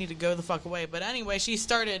dancing. You need to go the fuck away." But anyway, she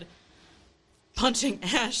started punching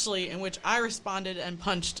Ashley, in which I responded and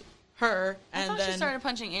punched her. I And thought then she started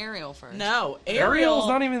punching Ariel first. no, Ariel's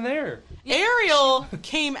not even there. Ariel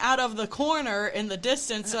came out of the corner in the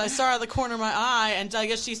distance, so I saw her out of the corner of my eye, and I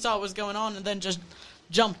guess she saw what was going on, and then just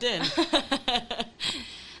jumped in.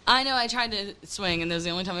 I know I tried to swing, and that was the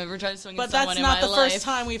only time I ever tried to swing But at someone that's in not my the life. first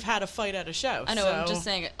time we've had a fight at a show. I know, I'm just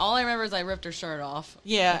saying. All I remember is I ripped her shirt off.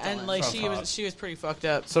 Yeah, That's all and I like Sounds she hot. was pretty fucked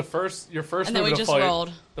up. So your first And then move we in a just fight,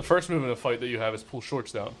 rolled. the first move in a fight that you have is pull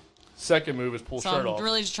shorts down. Second move is pull So shirt I'm off.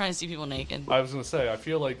 really just trying to see people naked. I was gonna say, I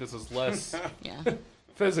feel like this is less Yeah.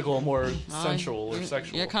 physical, more sensual or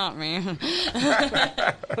sexual. You caught me.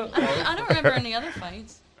 I don't remember any other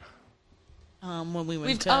fights. When we went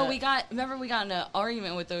We to got in an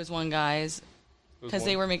argument with those one guys because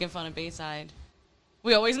they were making fun of Bayside.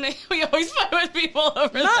 We always fight with people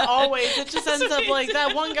over not that. always. It just ends That's up what like he that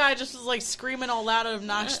said. one guy just was like screaming all loud and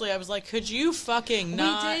obnoxiously. I was like, "Could you fucking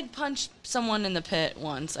not?" We did punch someone in the pit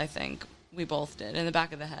once. I think we both did in the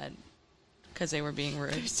back of the head because they were being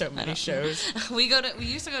rude. So I many don't- shows. We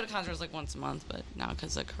used to go to concerts like once a month, but now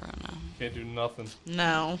because of Corona. Can't do nothing.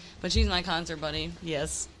 No. But she's my concert buddy.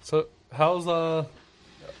 Yes. So how's the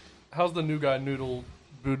new guy Noodle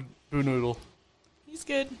Boo Noodle? He's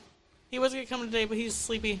good. He was gonna come today, but he's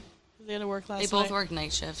sleepy. He had to work last They night. both work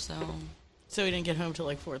night shifts, so So he didn't get home till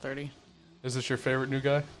like 4:30. Is this your favorite new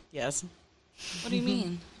guy? Yes. what do you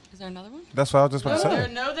mean? Is there another one? That's what I was just about to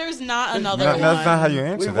say. There's not another No, one. that's not how you We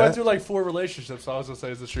answer went that. through like 4 relationships. So I was gonna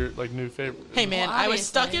say, is this your like new favorite? Hey man, Well, I was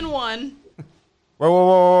stuck in obviously. one.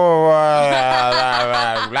 Whoa.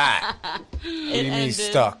 It you mean ended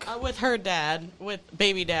stuck? with her dad, with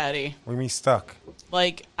baby daddy. We mean stuck.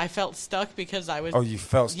 Like I felt stuck because I was. Oh, you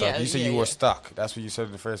felt stuck. Yeah, You said yeah, you yeah. were stuck. That's what you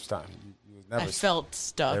said the first time. You was never I felt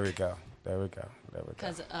stuck. There we go. There we go.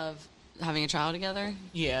 Because of having a child together?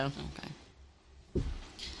 Yeah. Okay.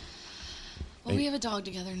 Well, we have a dog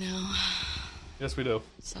together now, Yes, we do.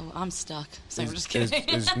 so I'm stuck. So Is, we're just kidding.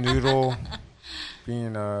 is Noodle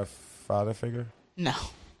being a father figure? No.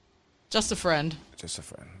 Just a friend. Just a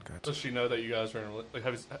friend. Gotcha. Does she know that you guys are in a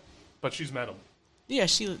like? But she's met him. Yeah,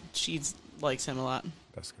 she's likes him a lot.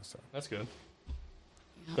 That's good stuff. That's good.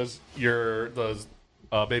 Does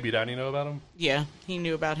baby daddy know about him? Yeah, he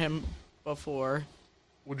knew about him before.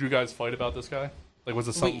 Would you guys fight about this guy? Like, was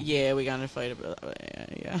it something? We got in a fight about.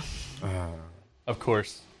 Yeah. Of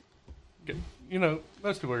course. You know,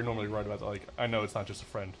 most people are normally right about that. Like, I know it's not just a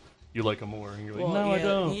friend. You like him more, and you're like, no, yeah, I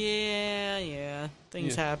don't. Yeah.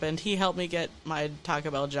 Things Yeah. happened. He helped me get my Taco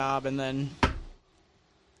Bell job, and then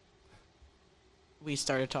we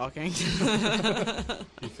started talking.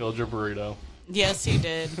 You filled your burrito. Yes, he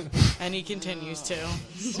did, and he continues to. I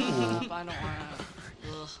don't want to.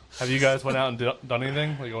 Have you guys went out and done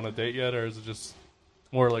anything? Like, on a date yet, or is it just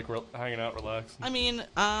more like hanging out, relaxing? I mean,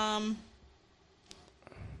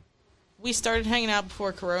 we started hanging out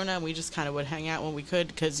before Corona, and we just kind of would hang out when we could,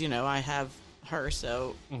 because, you know, I have her,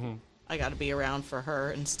 so I got to be around for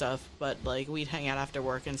her and stuff. But, like, we'd hang out after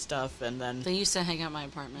work and stuff, and then, They used to hang out at my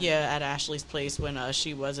apartment. yeah, at Ashley's place when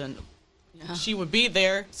she wasn't. Yeah. She would be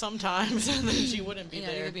there sometimes, and then she wouldn't be Yeah,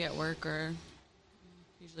 there. you could be at work or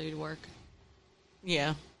usually you'd work.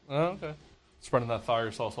 Yeah. Oh, okay. Spreading that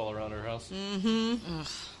fire sauce all around her house. Mm-hmm.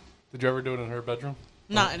 Did you ever do it in her bedroom?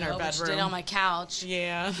 Not in her But she bedroom. did on my couch.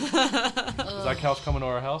 Yeah. Is that couch coming to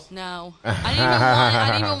our house? No.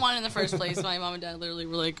 I didn't even want it in the first place. My mom and dad literally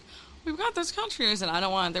were like, we've got this couch here. I said, I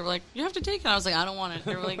don't want it. They were like, you have to take it. I was like, I don't want it.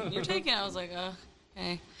 They were like, you're taking it. I was like,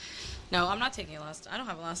 okay. No, I'm not taking a lot of stuff. I don't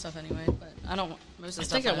have a lot of stuff anyway, but I don't most of the I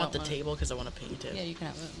stuff think I want the don't table because I want to paint it. Yeah, you can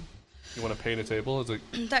have it. You want to paint a table? Is it?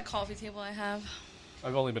 That coffee table I have.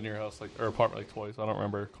 I've only been to your house or apartment twice. I don't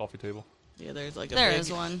remember a coffee table. Yeah, there's like a There big,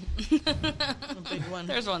 is one. a big one.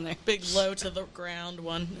 There's one there. Big low to the ground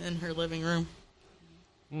one in her living room.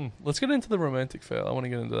 Let's get into the romantic fail. I want to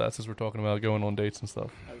get into that since we're talking about going on dates and stuff.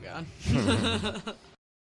 Oh God.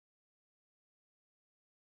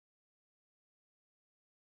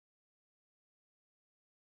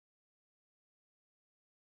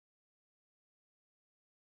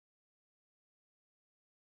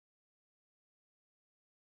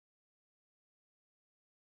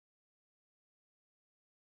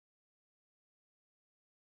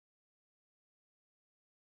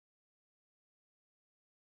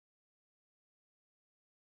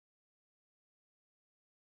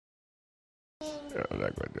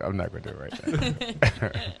 I'm not going to do it right now.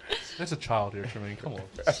 There's a child here, Tremaine. Come on.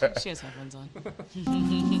 She has headphones on.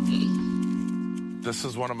 This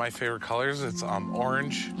is one of my favorite colors. It's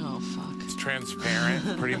orange. Oh, fuck. It's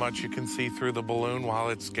transparent. Pretty much you can see through the balloon while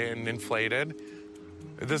it's getting inflated.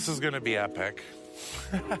 This is going to be epic.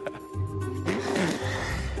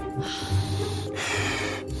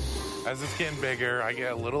 As it's getting bigger, I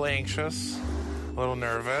get a little anxious, a little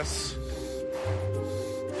nervous.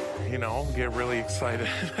 You know, get really excited.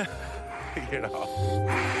 You know.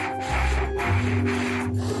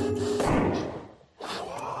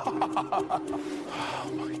 Oh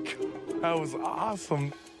my God. That was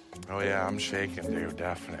awesome. Oh yeah, I'm shaking, dude,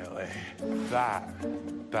 definitely. That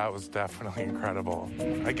was definitely incredible.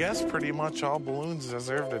 I guess pretty much all balloons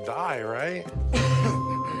deserve to die, right?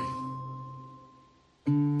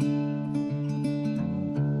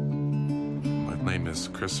 My name is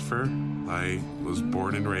Christopher. I was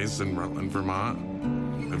born and raised in Rutland, Vermont.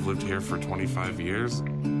 I've lived here for 25 years.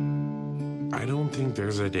 I don't think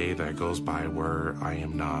there's a day that goes by where I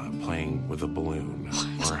am not playing with a balloon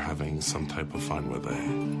or having some type of fun with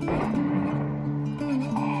it.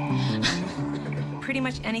 Pretty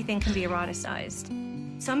much anything can be eroticized.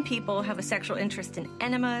 Some people have a sexual interest in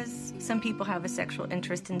enemas. Some people have a sexual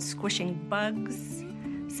interest in squishing bugs.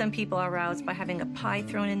 Some people are aroused by having a pie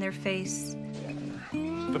thrown in their face.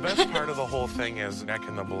 The best part of the whole thing is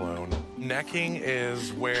necking the balloon. Necking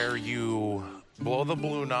is where you blow the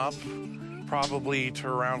balloon up probably to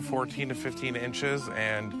around 14 to 15 inches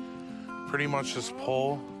and pretty much just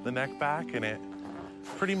pull the neck back and it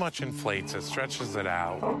pretty much inflates it, stretches it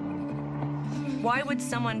out. Why would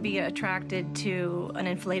someone be attracted to an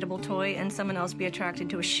inflatable toy and someone else be attracted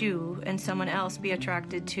to a shoe and someone else be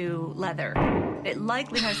attracted to leather? It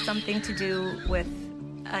likely has something to do with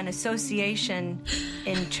an association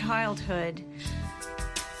in childhood.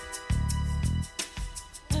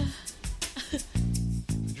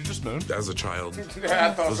 Did you just moan? As a child,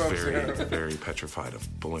 I was very, very petrified of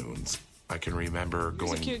balloons. I can remember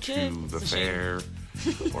going to the fair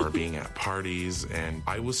or being at parties, and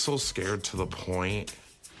I was so scared to the point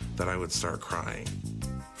that I would start crying.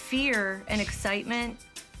 Fear and excitement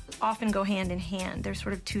often go hand in hand. They're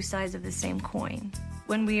sort of two sides of the same coin.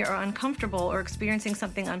 When we are uncomfortable or experiencing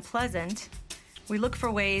something unpleasant, we look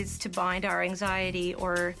for ways to bind our anxiety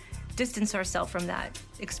or distance ourselves from that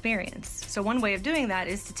experience. So one way of doing that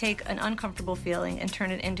is to take an uncomfortable feeling and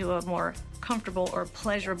turn it into a more comfortable or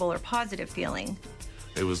pleasurable or positive feeling.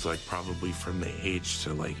 It was like probably from the age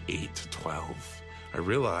to like 8 to 12. I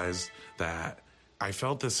realized that I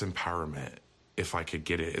felt this empowerment if I could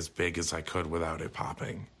get it as big as I could without it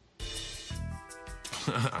popping.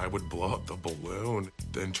 I would blow up the balloon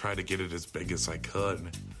and try to get it as big as I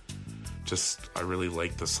could. I really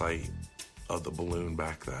liked the sight of the balloon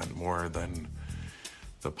back then more than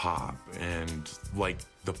the pop. And like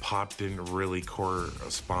the pop didn't really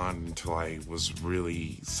correspond until I was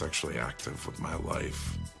really sexually active with my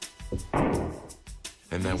life.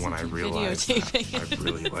 And then when I realized that I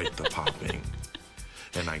really liked the popping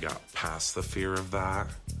and I got past the fear of that,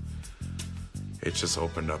 it just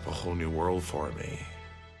opened up a whole new world for me.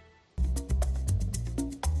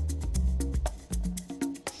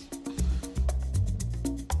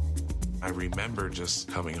 I remember just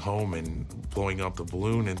coming home and blowing up the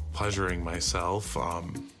balloon and pleasuring myself.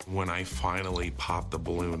 When I finally popped the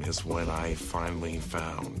balloon is when I finally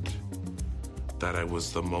found that I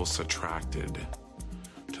was the most attracted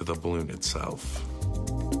to the balloon itself.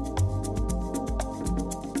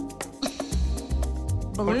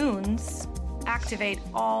 Balloons activate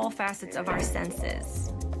all facets of our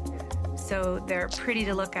senses. So they're pretty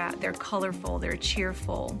to look at, they're colorful, they're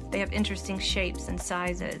cheerful, they have interesting shapes and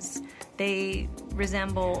sizes. They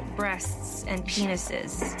resemble breasts and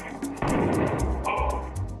penises.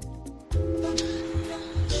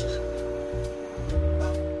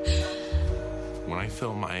 When I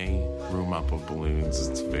fill my room up with balloons,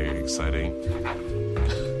 it's very exciting.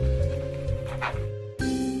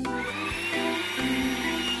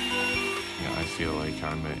 Yeah, I feel like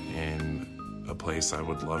I'm in a place I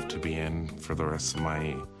would love to be in for the rest of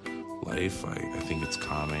my life. I think it's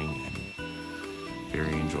calming and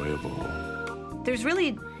very enjoyable. There's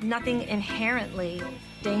really nothing inherently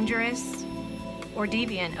dangerous or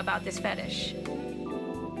deviant about this fetish.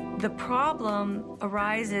 The problem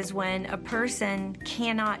arises when a person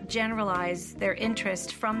cannot generalize their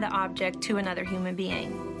interest from the object to another human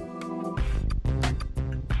being.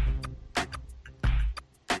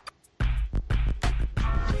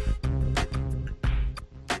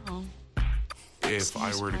 If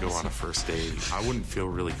I were to go on a first date, I wouldn't feel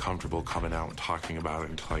really comfortable coming out and talking about it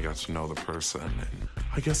until I got to know the person. And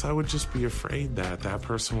I guess I would just be afraid that that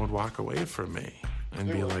person would walk away from me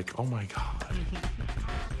and be like, oh my God.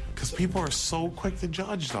 Because people are so quick to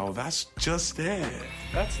judge, though. That's just it.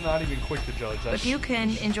 That's not even quick to judge. If you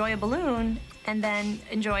can enjoy a balloon and then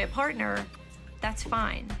enjoy a partner, that's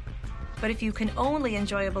fine. But if you can only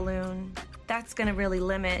enjoy a balloon, that's going to really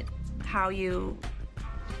limit how you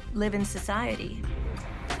live in society.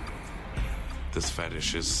 This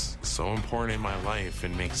fetish is so important in my life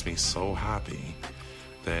and makes me so happy.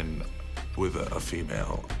 Then with a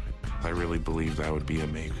female, I really believe that would be a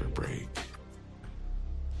make or break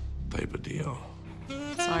type of deal.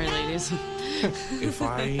 Sorry, ladies. If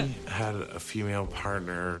I had a female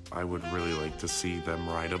partner, I would really like to see them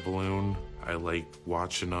ride a balloon. I like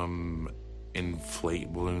watching them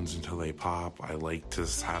inflate balloons until they pop. I like to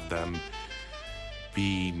have them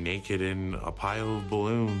be naked in a pile of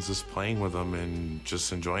balloons, just playing with them and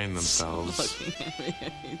just enjoying themselves. Looking at me, I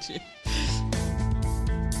hate you.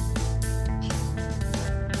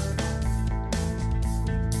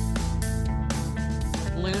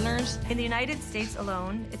 Lunars? In the United States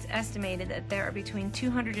alone, it's estimated that there are between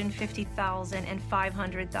 250,000 and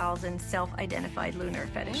 500,000 self-identified lunar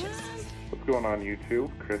fetishes. What's going on, YouTube?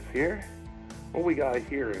 Chris here. What we got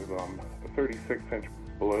here is a 36-inch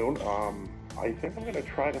balloon. I think I'm going to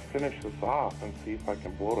try to finish this off and see if I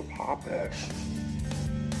can blow to pop it.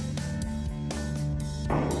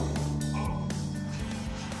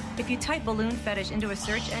 If you type balloon fetish into a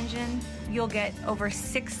search engine, you'll get over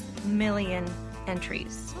 6 million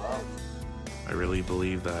entries. I really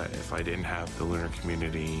believe that if I didn't have the lunar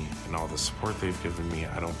community and all the support they've given me,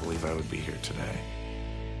 I don't believe I would be here today.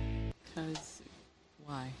 Because,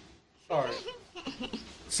 why? Sorry.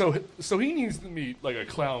 So he needs to meet like a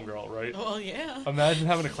clown girl, right? Well, yeah. Imagine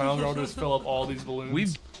having a clown girl just fill up all these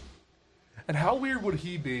balloons. And how weird would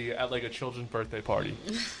he be at like a children's birthday party?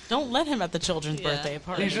 Don't let him at the children's birthday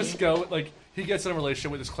party. He's just he gets in a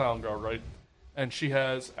relationship with this clown girl, right? And she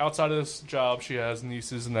has, outside of this job, she has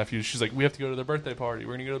nieces and nephews. She's like, we have to go to their birthday party.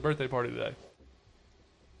 We're going to go to the birthday party today.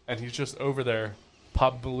 And he's just over there,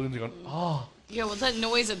 popping balloons and going, oh. Yeah, well, that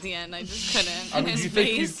noise at the end, I just couldn't. I mean, his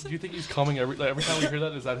do you think he's coming every time we hear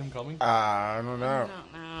that? Is that him coming? I don't know.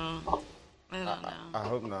 I don't know. I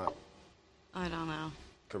hope not. I don't know.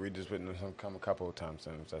 Could we just witness him come a couple of times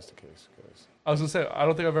then, if that's the case? Cause I was going to say, I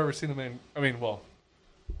don't think I've ever seen a man,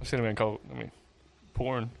 I've seen a man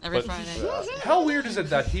porn. Every Friday. How weird is it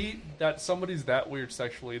that somebody's that weird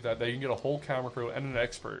sexually that they can get a whole camera crew and an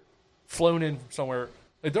expert flown in from somewhere?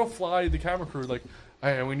 Like, they'll fly the camera crew like,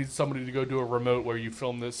 hey, we need somebody to go do a remote where you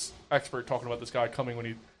film this expert talking about this guy coming when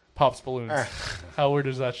he pops balloons. How weird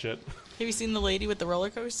is that shit? Have you seen the lady with the roller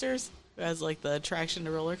coasters? Who has like the attraction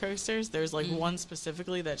to roller coasters? There's like one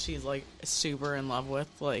specifically that she's like super in love with,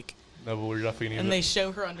 like. No, but we're definitely gonna. And they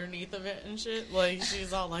show her underneath of it and shit. Like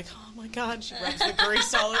she's all like, "Oh my god!" She rubs the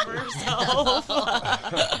grease all over herself.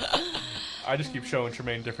 I just keep showing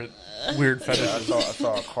Tremaine different weird fetishes. I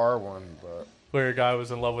saw a car one, but where a guy was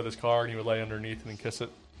in love with his car and he would lay underneath it and kiss it.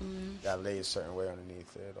 Got laid a certain way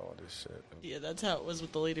underneath it, all this shit. Yeah, that's how it was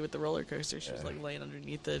with the lady with the roller coaster. She was like laying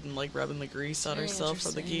underneath it and like rubbing the grease on herself for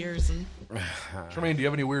the gears. And Tremaine, do you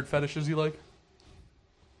have any weird fetishes you like?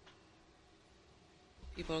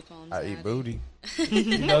 People are calling I eat booty.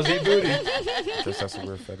 He does eat booty. Guess that's a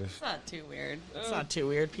weird fetish. It's not too weird. It's not too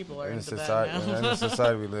weird. People are in into society, that now. in the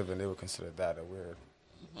society we live in, they would consider that a weird.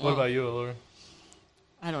 What about you, Allura?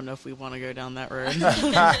 I don't know if we want to go down that road.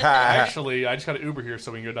 Actually, I just got an Uber here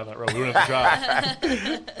so we can go down that road. We don't have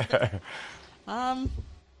to drive.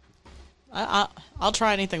 I'll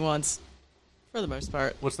try anything once, for the most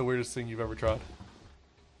part. What's the weirdest thing you've ever tried?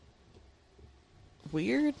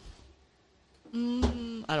 Weird? I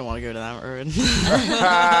don't want to go to that road.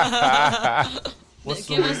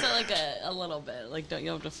 Give us a little bit. Like, you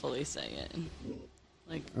don't have to fully say it.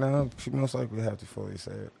 Like, No, she most likely have to fully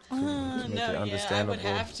say it. To make it I understandable. would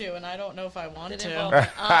have to, and I don't know if I want did it to. involve an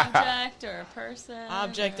object or a person?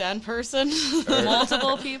 Object and person?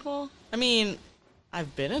 Multiple people? I mean,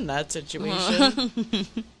 I've been in that situation.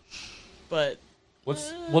 But...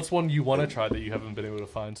 What's one you want to try that you haven't been able to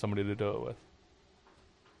find somebody to do it with?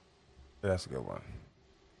 That's a good one.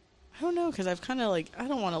 I don't know, because I've kind of, I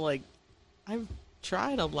don't want to, I've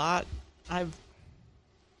tried a lot. I've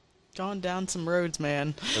gone down some roads,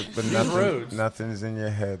 man. But nothing's in your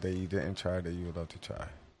head that you didn't try that you would love to try.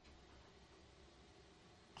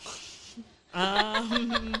 I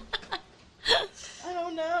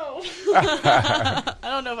don't know. I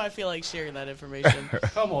don't know if I feel like sharing that information.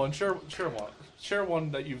 Come on, share one. Share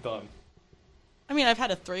one that you've done. I mean, I've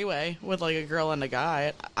had a 3-way with a girl and a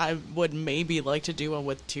guy. I would maybe like to do one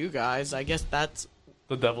with 2 guys. I guess that's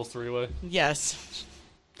the devil's 3-way. Yes.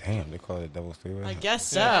 Damn, they call it devil's 3-way. I guess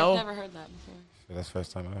so. Yeah, I've never heard that before. That's the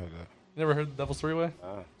first time I heard that. Never heard the devil's 3-way?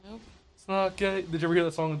 Nope. It's not gay. Did you ever hear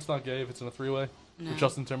that song? It's not gay if it's in a 3-way No. with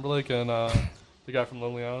Justin Timberlake and the guy from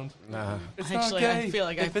Lonely Island. Nah. It's Actually, not gay I feel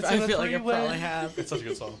like I if it's in a probably 3-way. have. It's such a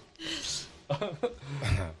good song.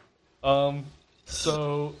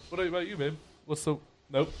 So what about you, babe? What's the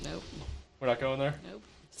Nope. We're not going there. Nope.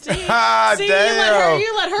 See, damn.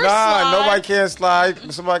 you let her slide. Nobody can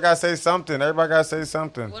slide. Somebody gotta say something. Everybody gotta say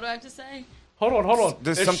something. What do I have to say? Hold on.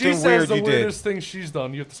 There's if something she says weird the you did. weirdest thing she's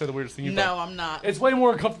done, you have to say the weirdest thing you've done. No, I'm not. It's way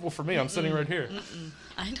more uncomfortable for me. I'm sitting right here.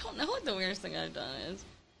 I don't know what the weirdest thing I've done is.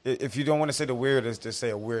 If you don't want to say the weirdest, just say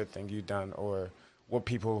a weird thing you've done or what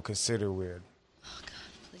people consider weird. Oh, God,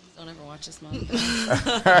 please don't ever watch this movie.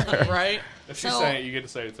 Right? If she's saying it, you get to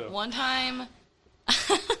say it too. One time...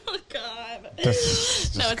 oh, God.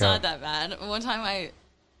 Just No, it's go. not that bad. One time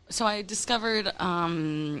I discovered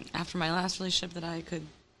after my last relationship that I could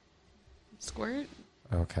squirt.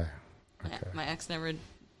 Okay. My ex never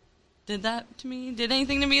did that to me, did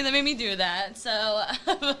anything to me that made me do that. So,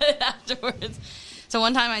 but afterwards. So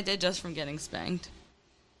one time I did just from getting spanked.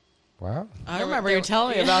 Wow. I remember you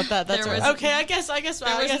telling me about that. That's there was- okay. I guess There was no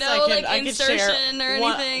I can share insertion or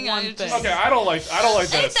one anything. thing. Okay, I don't like this. That's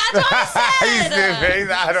what I said.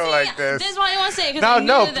 I don't like this. This is why I want to say it. 'Cause No, I knew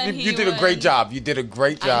no, that he you did a great would- job. You did a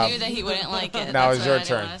great job. I knew that he wouldn't like it. Now That's it's why your I didn't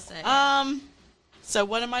turn. wanna say it. So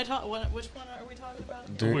what am I talking? Which one are we talking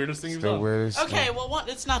about? The weirdest thing you've the done. Weirdest Okay, thing. well,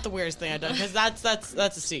 it's not the weirdest thing I've done because that's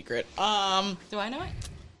a secret. Do I know it?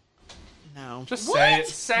 No. Just say it.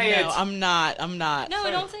 Say it. No, I'm not. No,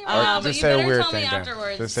 don't say it Or right now, but just you say a better weird tell me thing then.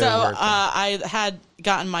 afterwards. Just say So a weird thing. I had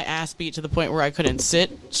gotten my ass beat to the point where I couldn't sit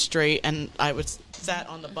straight, and I was sat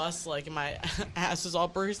on the bus and my ass was all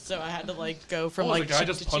bruised. So I had to go from What, was the guy cheek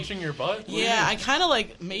just to cheek. punching your butt? What do you Yeah, mean? I kind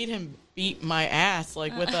of made him beat my ass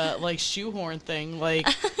with a shoehorn thing, What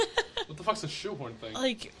the fuck's a shoehorn thing?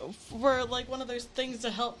 for one of those things to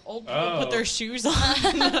help old people Oh. put their shoes on.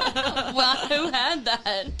 Well, who had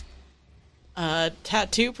that?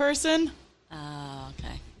 Tattoo person. Oh,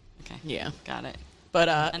 okay. Yeah. Got it. But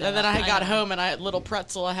know and then that. I I got know. home and I had little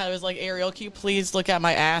pretzel. I was like, Ariel, can you please look at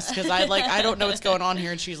my ass? Because I don't know what's going on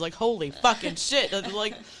here. And she's like, holy fucking shit! It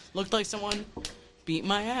looked like someone beat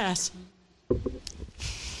my ass.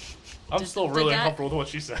 I'm still really that- uncomfortable with what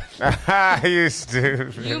she said. You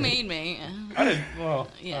stupid. You made me. I didn't. Well,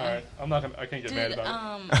 Yeah. all right. I'm not gonna. I can't get mad Did,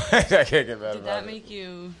 about it. I can't get mad did about that it. make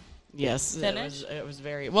you... Yes, Finish? it was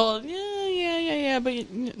very well. Yeah. But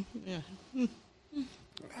yeah,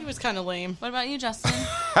 it was kind of lame. What about you, Justin?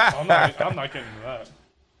 I'm not getting into that.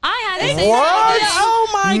 I had to say What? something. Oh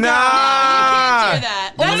my Nah. god! You can't do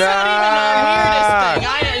that. That's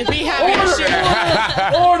not even the weirdest thing. I'd be happy to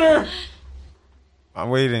share. Order. I'm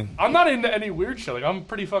waiting. I'm not into any weird shit. I'm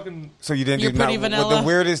pretty fucking. So you didn't You're do pretty not, vanilla. the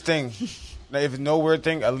weirdest thing. Now, if no weird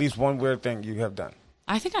thing, at least one weird thing you have done.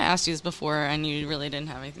 I think I asked you this before, and you really didn't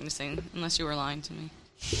have anything to say, unless you were lying to me.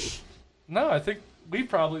 No, I think we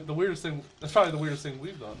probably the weirdest thing. That's probably the weirdest thing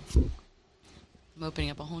we've done. I'm opening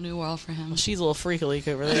up a whole new world for him. She's a little freak leak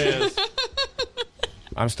over there. It is.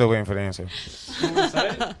 I'm still waiting for the answer.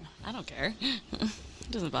 I don't care.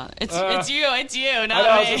 It doesn't bother. It's you. It's you, I not know,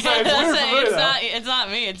 I was me. gonna say, it's weird for me, it's though. not. It's not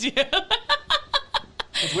me. It's you.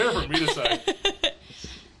 It's weird for me to say.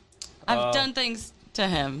 I've done things to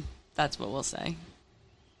him. That's what we'll say.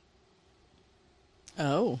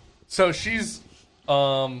 Oh. So she's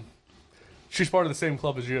part of the same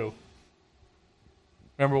club as you.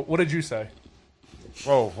 Remember, what did you say?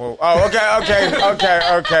 Whoa. Oh,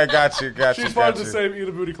 okay. Got you. She's part of the same Eat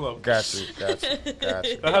a Booty Club. Got you.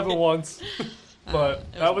 That happened once,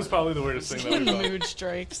 but that was probably the weirdest thing that we've done. Mood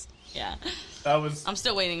strikes. Yeah. I'm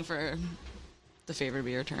still waiting for the favorite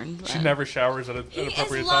beer turn. She never showers at an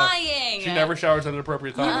appropriate time. Lying. She never showers at an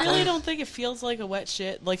appropriate time. I really don't think it feels like a wet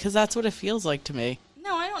shit, like, because that's what it feels like to me.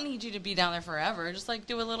 No, I don't need you to be down there forever. Just like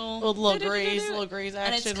do a little graze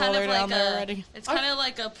action while they're down there already. It's kind of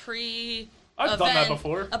like a I've done that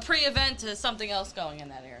before. A pre-event to something else going in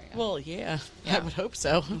that area. Well, yeah. I would hope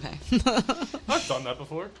so. Okay. I've done that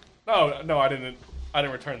before. No, I didn't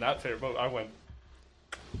return that favorite boat. I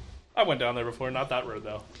went down there before, not that road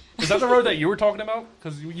though. Is that the road that you were talking about?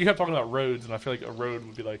 Because you kept talking about roads, and I feel like a road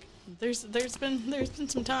would be like. There's been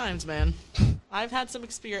some times, man. I've had some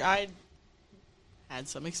experience. I had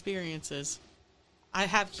some experiences. I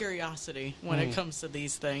have curiosity when it comes to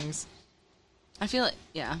these things. I feel it.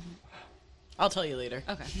 Yeah. I'll tell you later.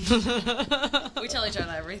 Okay. We tell each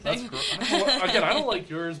other everything. Again, I don't like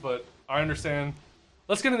yours, but I understand.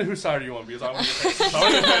 Let's get into whose side are you on, because I want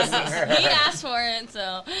to get past this. He asked for it,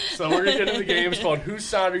 so. So we're going to get into the game. It's called Whose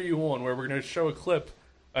Side Are You On, where we're going to show a clip,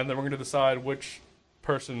 and then we're going to decide which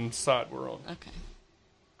person's side we're on. Okay.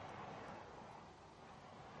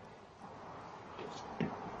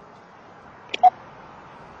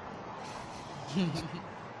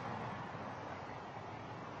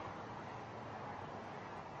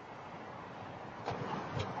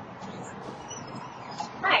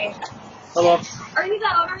 Hi. Hello. Are you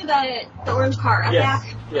the owner of the orange car up Yes.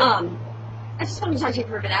 back? Yeah. I just wanted to talk to you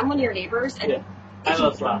for a minute. I'm one of your neighbors, and Yeah. I know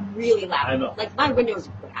it's loud. really loud. I know. Like, my windows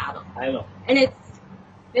are out. I know. And it's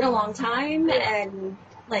been a long time, and,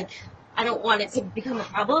 like, I don't want it to become a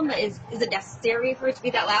problem. Is it necessary for it to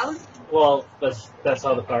be that loud? Well, that's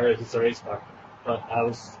how the car is. It's a race car. But I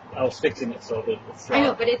was fixing it so that it's I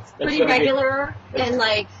know, but it's pretty regular, and,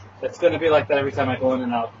 like, it's going to be like that every time I go in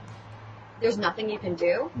and out. there's nothing you can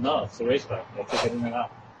do. No, it's a race car. I take it in and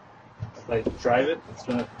out. If I drive it,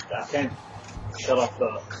 I can't shut off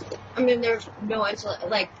the. I mean, there's no it's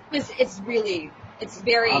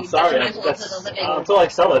very I'm sorry. detrimental to the living. Until I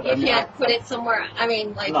sell it, You can't put it somewhere. I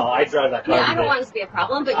mean, like. No, I drive that car. Yeah, I every don't day. want it to be a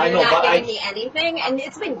problem, but I you're know, not but giving me anything, and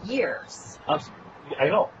it's been years. I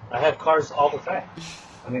know. I have cars all the time.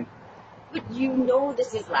 I mean. But you know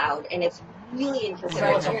this is loud, and it's really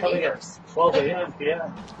inconsiderate to your neighbors. Well, yeah.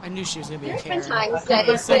 I knew she was going to be a There's been Karen. times that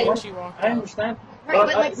it's been. I understand. Right,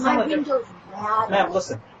 but like it's my not window's loud. Ma'am,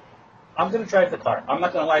 listen. I'm going to drive the car. I'm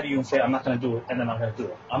not going to lie to you and say I'm not going to do it, and then I'm going to do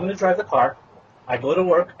it. I'm going to drive the car. I go to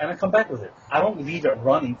work, and I come back with it. I don't leave it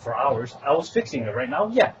running for hours. I was fixing it right now.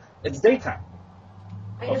 Yeah, it's daytime.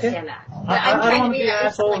 I understand that. But I I'm don't trying to want to be be an nice.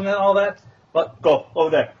 asshole and all that, but go over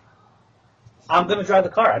there. I'm going to drive the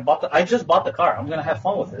car. I just bought the car. I'm going to have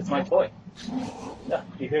fun with it. It's my toy. Yeah,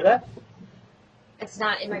 you hear that? It's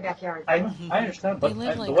not in my backyard. I understand, but They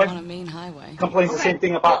live the like wife on a main highway. complains the same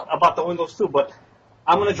thing about the windows too, but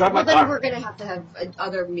I'm going to drive Well, my then car. we're going to have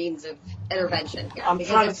other means of intervention here. I'm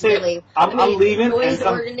because trying to it's say, really, I'm leaving and noise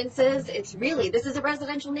come- ordinances. It's really, this is a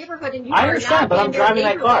residential neighborhood, and you I are understand, not but I'm being very driving that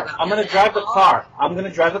neighborly car. about I'm going that to drive the at all. car. I'm going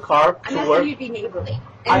to drive the car I'm to asking work. you to be neighborly,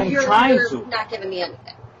 and I'm you're trying to. not giving me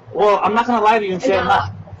anything. Well, I'm not going to lie to you and say I'm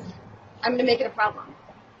not. I'm going to make it a problem.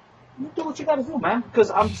 You do what you got to do, man, because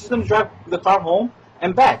I'm just going to drive the car home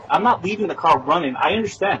and back. I'm not leaving the car running. I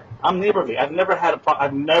understand. I'm neighborly. I've never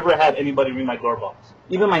had anybody ring my doorbell.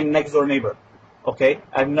 Even my next door neighbor. Okay?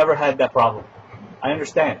 I've never had that problem. I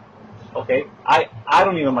understand. Okay? I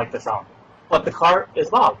don't even like the sound. But the car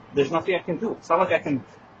is loud. There's nothing I can do. It's not like I can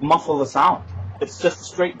muffle the sound. It's just a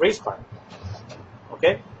straight race car.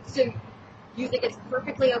 Okay? So you think it's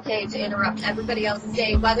perfectly okay to interrupt everybody else's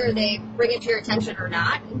day, whether they bring it to your attention or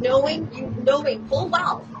not, knowing full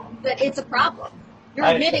well that it's a problem. You're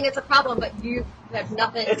admitting it's a problem, but you have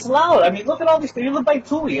nothing. It's loud. I mean, look at all these things. You live by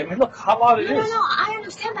Tui. I mean, look how loud it is. No, I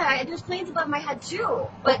understand that. There's planes above my head too.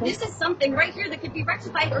 But this is something right here that could be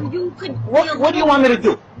rectified, or you could. What do you want me to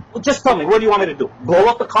do? Well, just tell me. What do you want me to do? Blow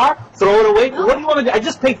up the car? Throw it away? No. What do you want to do? I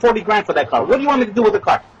just paid $40,000 for that car. What do you want me to do with the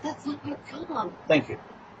car? That's not my problem. Thank you.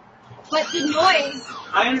 But the noise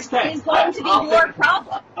I understand. is going to be I'll your take it.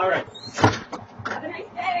 problem. All right. Have a nice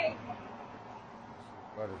day.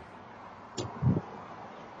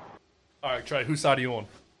 All right, Trey, whose side are you on?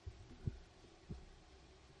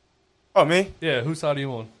 Oh, me? Yeah, whose side are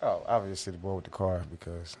you on? Oh, obviously the boy with the car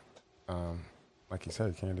because, like you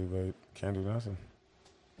said, can't do nothing.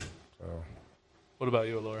 So. What about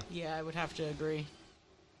you, Laura? Yeah, I would have to agree.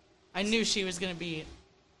 I knew she was going to be.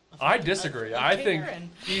 I disagree. I think Karen.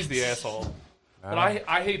 he's the asshole. But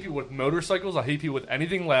I hate people with motorcycles. I hate people with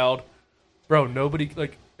anything loud. Bro, nobody,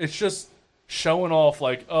 like, it's just, showing off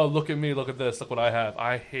like, oh, look at me, look at this, look what I have.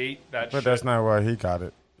 I hate that But shit. that's not why he got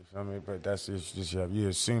it. You feel me? But that's just you're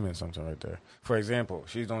assuming something right there. For example,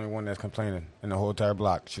 she's the only one that's complaining in the whole entire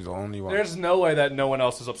block. She's the only one. There's no way that no one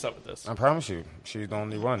else is upset with this. I promise you, she's the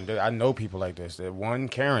only one. I know people like this. There's one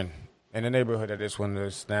Karen in the neighborhood that just wanted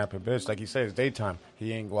to snap a bitch. Like he said, it's daytime.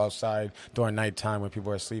 He ain't go outside during nighttime when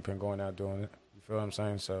people are sleeping, going out doing it. You feel what I'm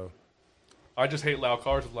saying? So. I just hate loud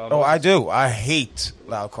cars with loud Oh, noises. I do. I hate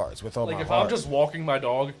loud cars with all Like my if heart. I'm just walking my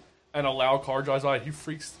dog and a loud car drives by, he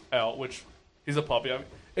freaks out. Which he's a puppy. I mean,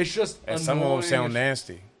 it's just and some of them sound as-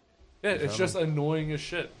 nasty. Yeah, You it's feel just me? annoying as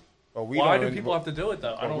shit. But Why do people have to do it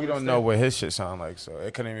though? I don't. We don't understand. know what his shit sound like, so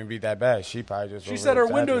it couldn't even be that bad. She probably just. She said her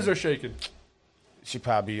windows overexaggerating. are shaking. She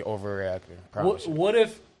probably overreacting. Probably. What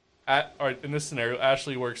if, all right, in this scenario,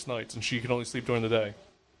 Ashley works nights and she can only sleep during the day,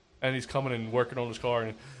 and he's coming and working on his car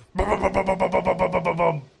and.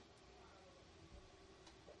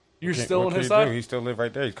 You're still on his side? He still live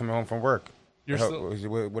right there. He's coming home from work. You're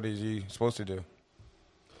what is he supposed to do?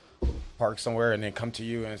 Park somewhere and then come to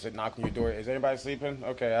you and say, knock on your door. Is anybody sleeping?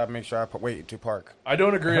 Okay, I'll make sure I wait to park. I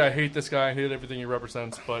don't agree. I hate this guy. I hate everything he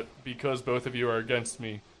represents. But because both of you are against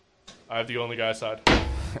me, I have to go on the guy's side.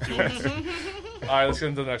 He wins. All right, let's get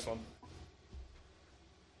into the next one.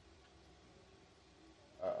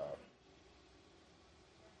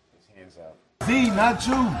 His hands up. Z, not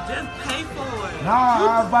you. Just pay for it.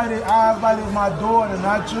 Nah, I invited my daughter,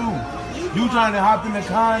 not you. You trying to hop in the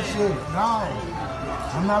con shit. No.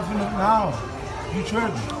 I'm not finna, no. You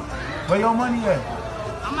tripping. Where your money at?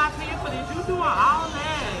 I'm not paying for this. You doing all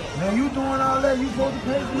that. Man, you doing all that. You supposed to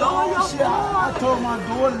pay for your Lord, own your shit. I told my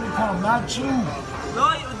daughter to come, not you.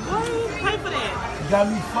 Lord, you pay for that. You got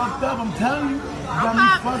me fucked up, I'm telling you. You got I'm me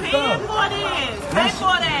not fucked paying up. for this. Pay That's-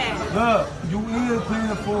 for that. Look, you is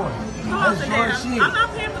paying for it. Come on, That's your Sedona. shit. I'm not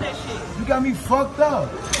paying for that shit. You got me fucked up.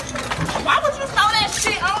 Why would you throw that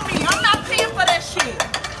shit on me? I'm not paying for that shit.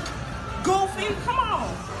 Goofy, come on.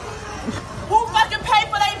 Who fucking pay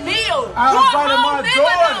for their meal? I You a invited whole my nigga,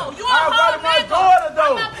 daughter. though. You a I whole invited my nigga. daughter,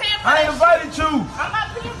 though. I'm not paying for I that invited shit. you. I'm not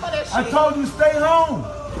paying for that shit. I told you stay home.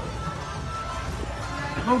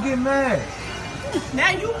 Don't get mad.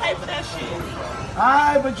 Now you pay for that shit.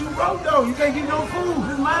 Alright, but you broke though. You can't get no food.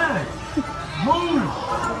 It's mine. Move.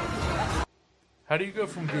 How do you go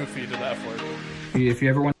from goofy to the F word? If you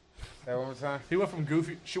ever want. That one more time. He went from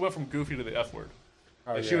goofy. She went from goofy to the F word.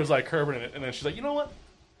 Oh, and yeah. she was like curbing it, and then she's like, you know what?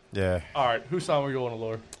 Yeah. All right, whose side were you on,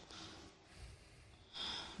 Laura?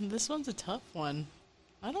 This one's a tough one.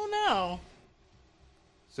 I don't know.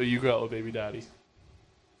 So you go out with baby daddy,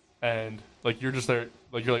 and like you're just there,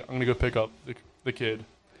 like you're like, I'm gonna go pick up the kid.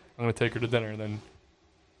 I'm gonna take her to dinner, and then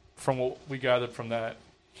from what we gathered from that,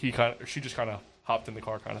 she just kind of hopped in the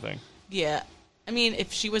car, kind of thing. Yeah. I mean,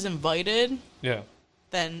 if she was invited, Yeah.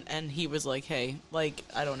 then, and he was like, hey, like,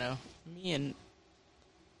 I don't know. Me and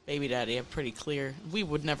baby daddy are pretty clear. We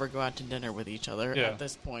would never go out to dinner with each other Yeah. at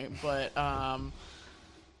this point. But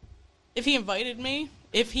if he invited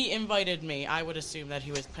me, I would assume that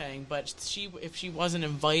he was paying. But if she wasn't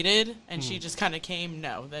invited and she just kind of came,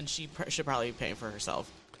 no, then she should probably be paying for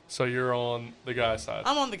herself. So you're on the guy's side.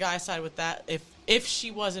 I'm on the guy's side with that. If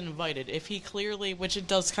she wasn't invited, if he clearly, which it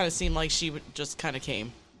does kind of seem like she just kind of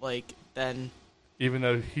came, like, then, Even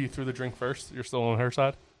though he threw the drink first, you're still on her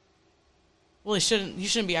side? well, you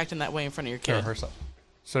shouldn't be acting that way in front of your kid. Or her side.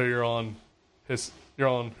 So you're on whose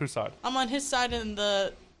side? I'm on his side in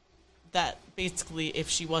that basically if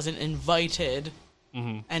she wasn't invited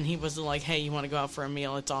Mhm. and he wasn't like, hey, you want to go out for a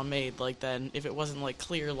meal, it's all made, like, then if it wasn't like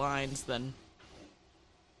clear lines, then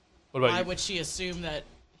What about why you? would she assume that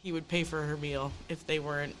he would pay for her meal if they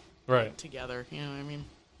weren't Right. together? You know what I mean?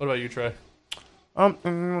 What about you, Trey? I'm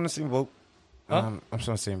on the same boat. Huh? I'm on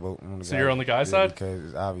the same boat. So you're on the guy's side?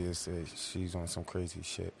 Because obviously she's on some crazy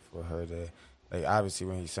shit for her to, like, obviously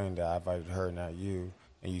when he's saying that, I invited her, not you.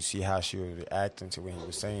 And you see how she was reacting to when he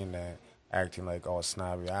was saying that, acting like all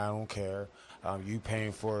snobby. I don't care. You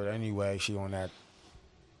paying for it anyway. She on that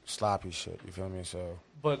sloppy shit. You feel me? So.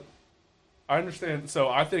 But I understand. So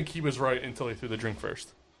I think he was right until he threw the drink first.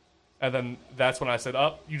 And then that's when I said,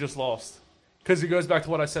 you just lost. Because it goes back to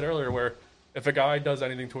what I said earlier, where if a guy does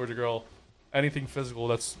anything towards a girl, anything physical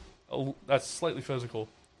that's slightly physical,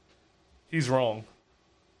 he's wrong.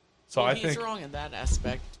 So Well, I he's think wrong in that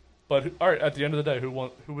aspect. But all right, at the end of the day, who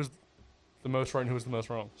was the most right and who was the most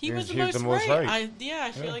wrong? He was the most right.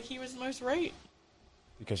 I feel like he was the most right.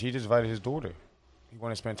 Because he just invited his daughter. He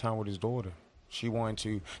wanted to spend time with his daughter. She wanted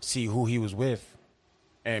to see who he was with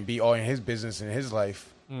and be all in his business and his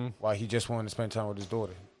life while he just wanted to spend time with his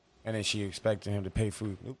daughter. And then she expected him to pay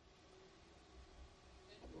food. Nope.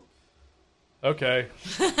 Okay.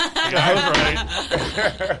 The guy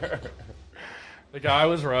was right. The guy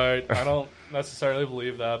was right. I don't necessarily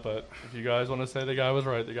believe that, but if you guys want to say the guy was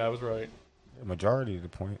right, the guy was right. The majority of the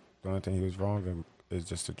point. The only thing he was wrong in is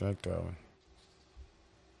just the drink throwing.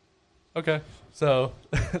 Okay. So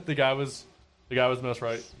the guy was most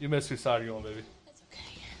right. You missed whose side are you on, baby? It's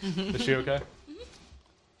okay. Is she okay?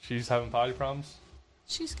 She's having potty problems?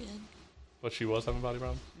 She's good. But she was having potty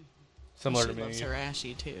problems? Similar she to me. loves her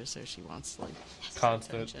ashy too, so she wants like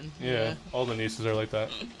Constant. attention. Yeah. All the nieces are like that.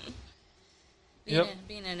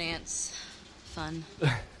 Being an aunt's fun.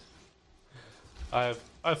 I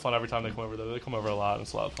have fun every time they come over, though. They come over a lot, and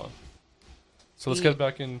it's a lot of fun. So let's get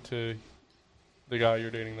back into the guy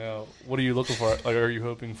you're dating now. What are you looking for? Like, are you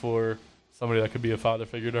hoping for somebody that could be a father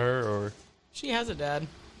figure to her, or? She has a dad.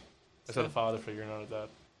 I said a father figure, not a dad.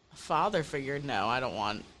 A father figure? No, I don't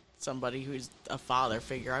want somebody who's a father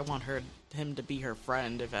figure. I want him to be her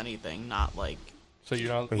friend, if anything, not like. So you're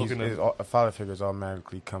not But looking at a father figure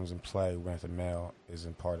automatically comes in play when the male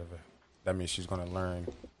isn't part of it. That means she's going to learn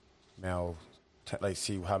male,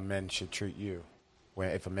 see how men should treat you, when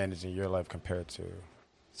if a man is in your life compared to.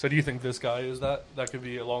 So do you think this guy is that could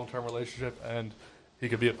be a long-term relationship, and he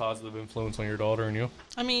could be a positive influence on your daughter and you?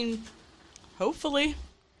 I mean, hopefully.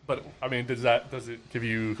 But I mean, does it give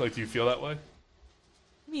you do you feel that way?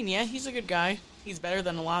 I mean, yeah, he's a good guy. He's better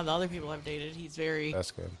than a lot of the other people I've dated.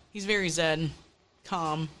 That's good. He's very zen,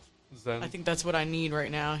 calm. Zen. I think that's what I need right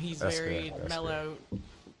now. He's That's very good. That's mellow.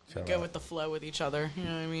 Chill Go out. with the flow with each other. You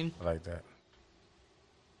know what I mean? I like that.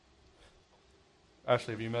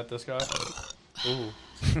 Ashley, have you met this guy? Ooh.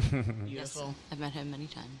 Yes, I've met him many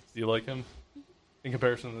times. Do you like him in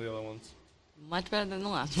comparison to the other ones? Much better than the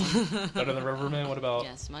last one. Better than Riverman? What about?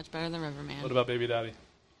 Yes, much better than Riverman. What about Baby Daddy?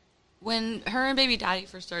 When her and Baby Daddy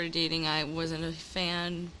first started dating, I wasn't a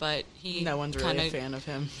fan, but No one's really a fan of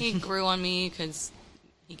him. He grew on me because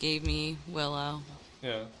he gave me Willow.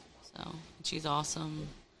 Yeah. So she's awesome.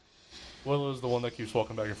 Willow's the one that keeps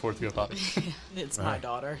walking back and forth to go potty. It's my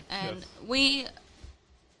daughter. And we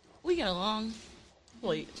get along.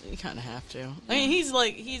 Well, you kind of have to. I mean, he's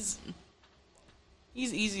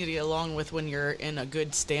easy to get along with when you're in a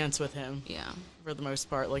good stance with him. Yeah. For the most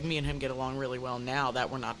part, like me and him get along really well now that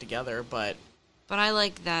we're not together. But I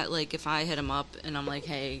like that. Like if I hit him up and I'm like,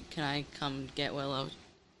 "Hey, can I come get Willow?"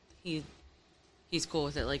 He's cool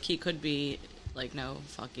with it. Like he could be like, "No,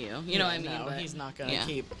 fuck you." You know what I mean? No, But he's not gonna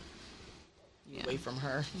keep away from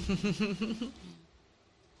her.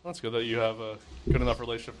 That's good that you have a good enough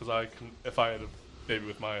relationship, because if I had a baby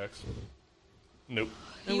with my ex, nope.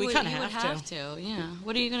 And we kind of have to. Yeah.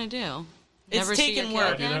 What are you gonna do? It's Never see taken your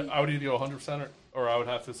work. kid again? I would either go 100%, or I would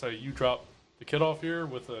have to say, you drop the kid off here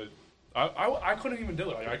with a. I couldn't even do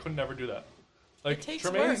it. Like, I could never do that. Like, It takes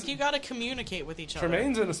Tremaine's- work. You got to communicate with each other.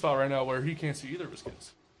 Tremaine's in a spot right now where he can't see either of his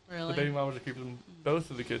kids. Really? The baby mamas are keeping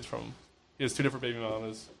both of the kids from him. He has two different baby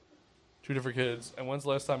mamas, two different kids. And when's the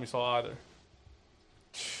last time you saw either?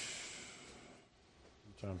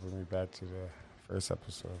 You're trying to bring me back to the first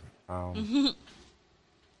episode.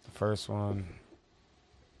 The first one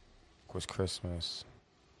was Christmas.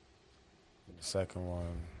 The second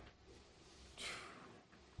one,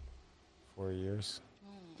 4 years.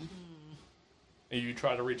 And you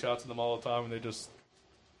try to reach out to them all the time, and they just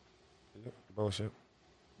Bullshit.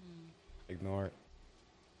 Ignore it.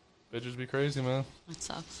 bitches be crazy, man. That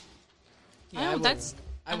sucks. Yeah,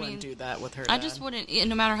 I mean, wouldn't do that with her. I just wouldn't.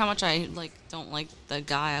 No matter how much I don't like the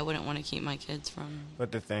guy, I wouldn't want to keep my kids from.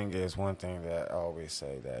 But the thing is, one thing that I always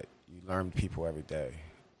say, that you learn people every day.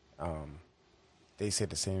 They said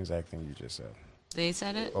the same exact thing you just said. They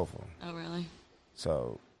said it? Both of them. Oh, really?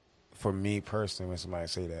 So, for me personally, when somebody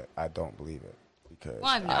say that, I don't believe it. Because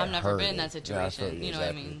Well, I've never heard been in that it. Yeah, I feel situation, you know what I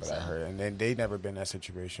exactly, mean, But so. I heard it. And then they never been in that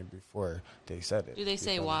situation before they said it. Do they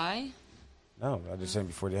say Because- why? No, I just said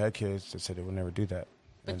before they had kids, they said they would never do that.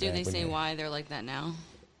 But And do then they when say why they're like that now?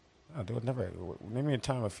 No, they would never. Name me a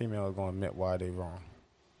time a female is going to admit why they wrong.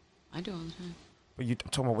 I do all the time. But you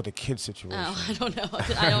talking about with the kid situation. Oh, I don't know.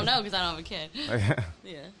 I don't know because I don't have a kid.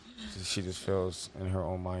 Yeah. She just feels in her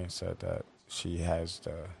own mindset that she has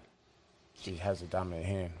the dominant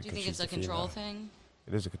hand. Do you because think she's it's a the control female. thing?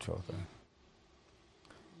 It is a control thing.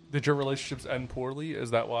 Did your relationships end poorly?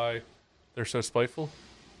 Is that why they're so spiteful?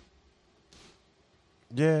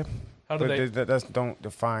 Yeah. How did they? That's don't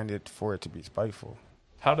define it for it to be spiteful.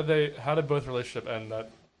 How did both relationships end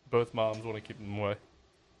that both moms want to keep them away?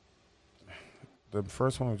 The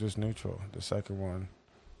first one was just neutral. The second one,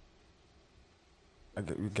 I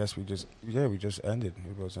guess we just ended.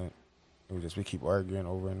 It was just we keep arguing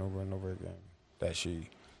over and over and over again. That she,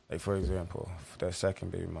 like for example, that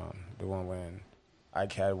second baby mom, the one when I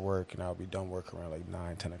had work, and I'll be done work around like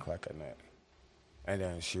 9, 10 o'clock at night. And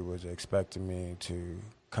then she was expecting me to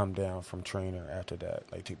come down from Trainer after that,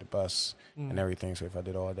 like take the bus and everything. So if I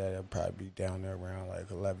did all that, I'd probably be down there around like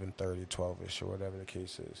 11:30, 12ish, or whatever the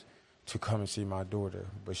case is, to come and see my daughter.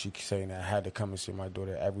 But she saying that I had to come and see my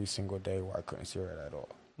daughter every single day, where I couldn't see her at all.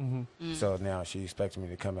 So now she expected me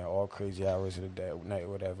to come at all crazy hours of the day, night,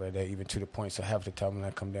 whatever. That even to the point, so half the time when I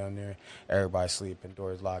come down there, everybody's sleeping,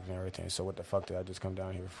 doors locked and everything. So what the fuck did I just come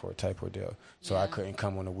down here for, type of deal? So I couldn't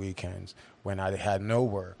come on the weekends when I had no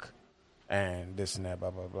work and this and that, blah,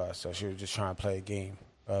 blah, blah. So she was just trying to play a game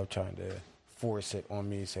of trying to force it on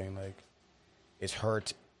me, saying like, it's her,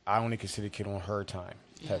 I only consider the kid on her time,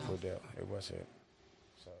 type of deal. It wasn't.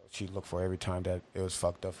 So she looked for every time that it was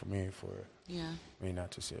fucked up for me me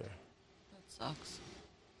not to see her. That sucks.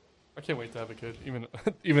 I can't wait to have a kid.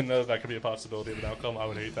 Even though that could be a possibility of an outcome, I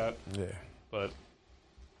would hate that. Yeah. But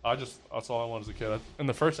that's all I wanted as a kid. In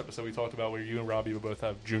the first episode, we talked about where you and Robbie would both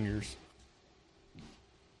have juniors.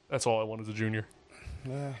 That's all I want as a junior.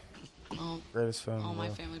 Yeah. Well, greatest family. All my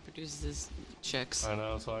family produces is chicks. I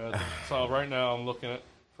know. So right now I'm looking at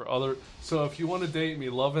for other. So if you want to date me,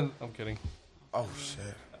 I'm kidding. Oh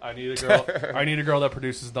shit. I need a girl. I need a girl that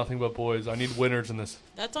produces nothing but boys. I need winners in this.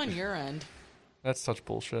 That's on your end. That's such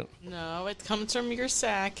bullshit. No, it comes from your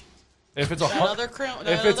sack. If it's another chromosome.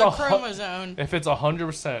 If it's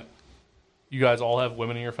 100%, you guys all have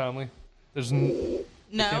women in your family. There's no.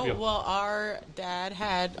 Well, our dad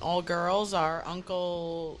had all girls. Our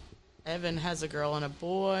uncle Evan has a girl and a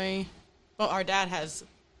boy. Well, our dad has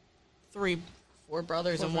 4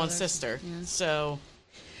 brothers and 1 sister. Yeah. So.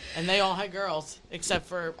 And they all had girls, except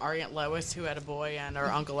for our Aunt Lois, who had a boy, and our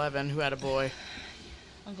Uncle Evan, who had a boy.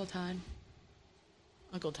 Uncle Todd.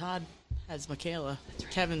 Uncle Todd has Michaela.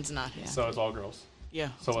 Right. Kevin's not here. So it's all girls. Yeah.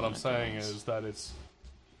 So what I'm saying is that it's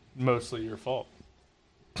mostly your fault.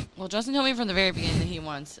 Well, Justin told me from the very beginning that he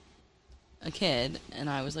wants a kid, and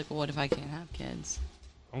I was like, well, what if I can't have kids?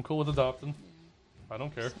 I'm cool with adopting. Yeah. I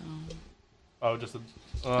don't care. Oh, just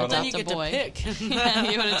then you get to pick. Yeah,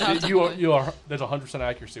 you would adopt a boy. You are. There's 100%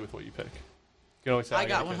 accuracy with what you pick. You can always say I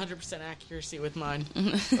got 100% accuracy with mine.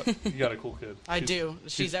 You got a cool kid. I do.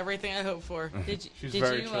 She's everything I hope for. She's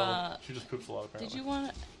very chill. She just poops a lot. Apparently. Did you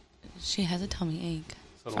want? She has a tummy ache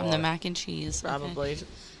from the mac and cheese. Probably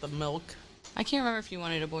the milk. I can't remember if you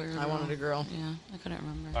wanted a boy or a girl. I wanted a girl. Yeah, I couldn't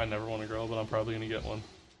remember. I never want a girl, but I'm probably gonna get one.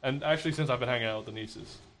 And actually, since I've been hanging out with the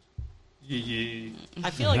nieces.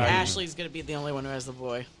 I feel like Ashley's going to be the only one who has the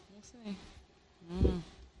boy. We'll see.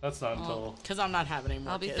 That's not until... Because I'm not having any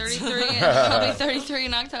more kids. 33. I'll be 33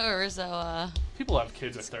 in October, so... People have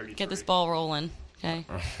kids at 33. Get this ball rolling, okay?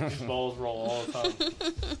 These balls roll all the time.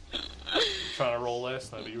 Trying to roll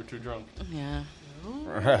last night, but you were too drunk. Yeah.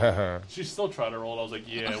 She still tried to roll, and I was like,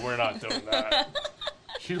 yeah, we're not doing that.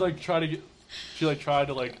 She tried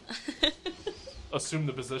to assume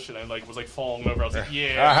the position and was falling over. I was like,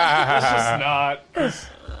 yeah, this is not.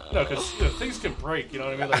 No, because things can break. You know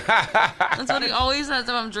what I mean? That's what he always says if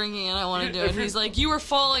I'm drinking and I want to do it. He's like, you were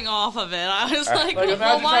falling off of it. I was like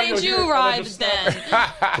well, why did you ride then?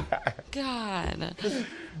 God.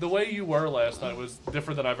 The way you were last night was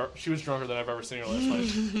different than she was drunker than I've ever seen her last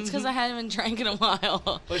night. It's because I hadn't been drank in a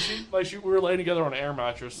while. We were laying together on an air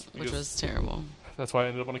mattress, which was terrible. That's why I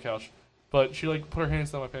ended up on the couch. But she put her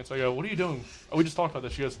hands down my pants. I go, what are you doing? Oh, we just talked about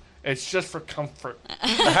this. She goes, it's just for comfort.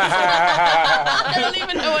 I don't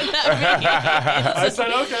even know what that means. I said,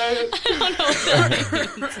 okay. I don't know what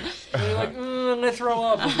that means. And you're like, let's throw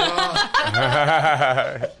up.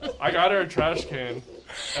 I got her a trash can,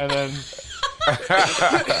 and then I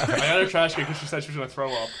got her a trash can because she said she was going to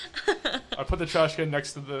throw up. I put the trash can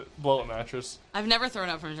next to the blow-up mattress. I've never thrown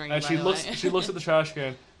up from drinking, and she looks at the trash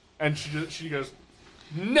can, and she goes,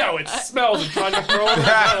 no, it smells, and trying to throw it.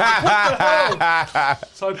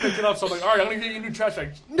 So I picked it up, so I'm like, all right, I'm going to get you a new trash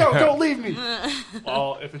bag. No, don't leave me.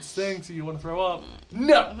 Well, if it stinks and you want to throw up,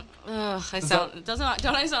 no. Ugh, don't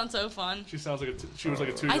I sound so fun? She sounds like she was like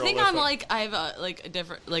a 2-year-old. I think I'm I have a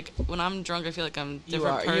different, when I'm drunk, I feel like I'm a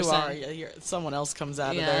different person. Someone else comes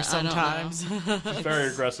out of there sometimes. She's very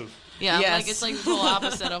aggressive. Yeah, yes. It's like the full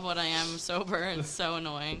opposite of what I am sober. It's so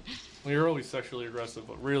annoying. Well, you're always sexually aggressive,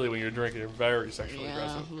 but really when you're drinking, you're very sexually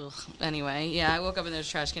aggressive. Ugh. Anyway, I woke up and there's a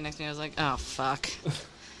trash can next to me. I was like, oh, fuck.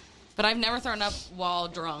 But I've never thrown up while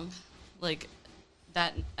drunk.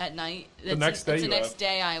 That at night. The next day the next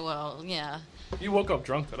day I will, yeah. You woke up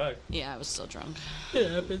drunk today. Yeah, I was still drunk. It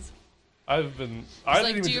happens.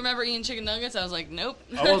 Do you remember eating chicken nuggets? I was like, nope.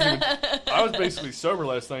 I was basically sober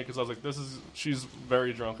last night because I was like, she's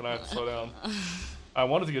very drunk and I have to slow down. I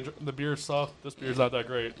wanted to get the beer soft. This beer's not that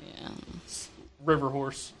great. Yeah. River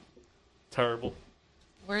Horse. Terrible.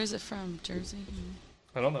 Where is it from? Jersey?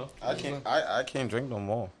 I don't know. I can't drink no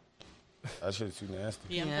more. That shit's too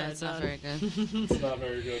nasty. Yeah, it's not very good. It's not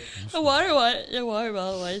very good. The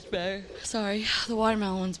watermelon one's better. Sorry, the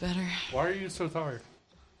watermelon one's better. Why are you so tired?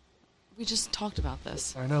 We just talked about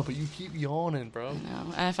this. I know, but you keep yawning, bro. I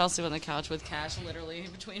know. And I fell asleep on the couch with Cash literally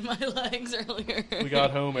between my legs earlier. We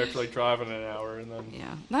got home after like driving an hour, and then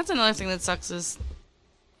Yeah, that's another thing that sucks is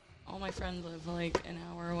all my friends live like an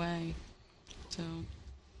hour away. So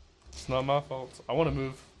it's not my fault. I want to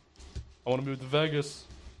move. I want to move to Vegas.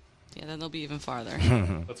 yeah, then they'll be even farther.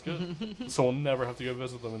 That's good. So we'll never have to go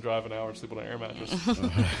visit them and drive an hour and sleep on an air mattress.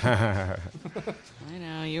 I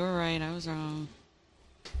know, you were right. I was wrong.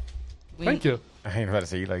 Thank you. I ain't about to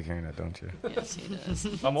say you like hearing that, don't you? Yes, he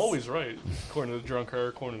does. I'm always right, according to the drunk her,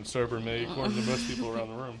 according to sober me, according to most people around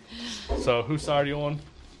the room. So whose side are you on?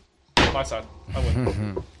 My side. I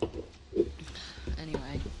win.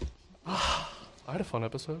 Anyway. I had a fun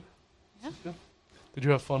episode. Yeah. Did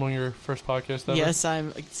you have fun on your first podcast ever? Yes,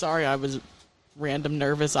 I'm sorry. I was random,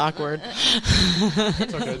 nervous, awkward.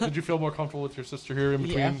 It's okay. Did you feel more comfortable with your sister here in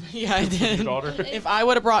between? Yeah, I did. Your daughter? If I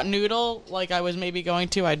would have brought Noodle, like I was maybe going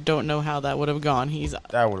to, I don't know how that would have gone.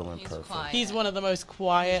 That would have went perfect. He's one of the most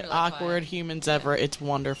quiet, awkward humans ever. It's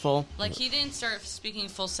wonderful. Like, he didn't start speaking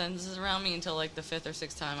full sentences around me until like the 5th or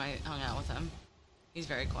 6th time I hung out with him. He's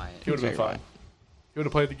very quiet. He would have been fine. He would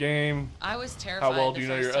have played the game. I was terrified. How well do you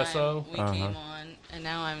know your time SO? We came on, and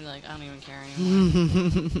now I'm like, I don't even care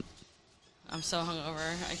anymore. I'm so hungover,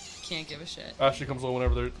 I can't give a shit. Ashley comes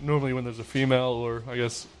on normally when there's a female or I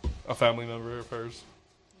guess a family member of hers.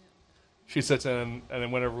 She sits in, and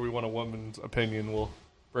then whenever we want a woman's opinion, we'll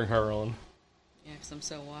bring her on. Yeah, because I'm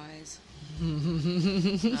so wise.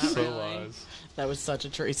 So wise. That was such a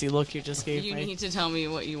Tracy look you just gave You me. need to tell me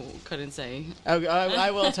what you couldn't say. Oh, I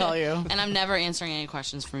will tell you. And I'm never answering any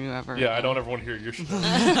questions from you ever. Yeah, I don't ever want to hear your shit.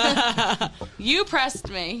 You pressed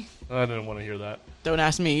me. I didn't want to hear that. Don't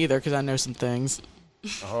ask me either, because I know some things.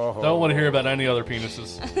 Don't want to hear about any other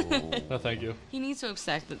penises. No, thank you. He needs to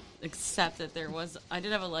accept that I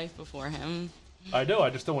did have a life before him. I know, I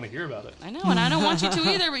just don't want to hear about it. I know, and I don't want you to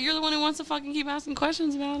either, but you're the one who wants to fucking keep asking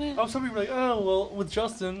questions about it. Oh, some people are like, oh, well, with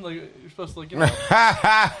Justin, like, you're supposed to, like, you know.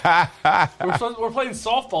 we're playing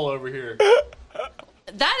softball over here.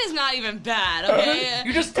 That is not even bad, okay?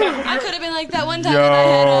 You just I could have been like that one time that I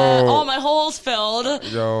had all my holes filled.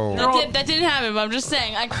 That didn't happen, but I'm just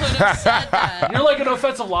saying, I could have said that. You're like an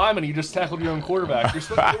offensive lineman. You just tackled your own quarterback.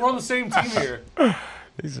 We're on the same team here.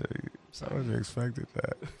 He said, I was expected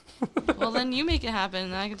that. Well, then you make it happen,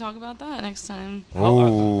 and I can talk about that next time.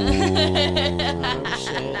 Ooh.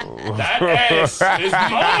 That ass is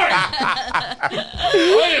mine!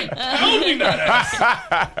 I am pounding that ass!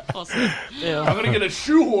 I'm going to get a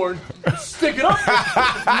shoehorn and stick it up.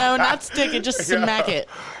 No, not stick it, just smack it.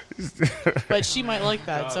 But she might like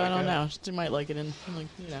that, so I don't know. She might like it, and like,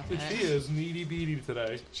 you know. She is needy beady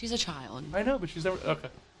today. She's a child. I know, but she's never. Okay.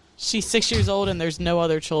 She's 6 years old, and there's no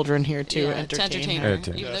other children here to entertain her.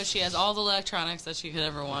 Even though she has all the electronics that she could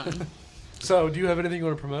ever want. So, do you have anything you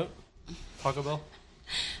want to promote? Taco Bell?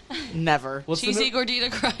 Never. Cheesy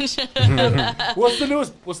Gordita Crunch. What's the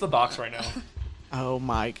newest? What's the box right now? Oh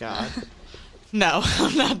my god. No,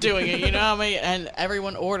 I'm not doing it. You know how many? And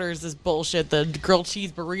everyone orders this bullshit, the grilled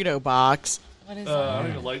cheese burrito box. What is that? I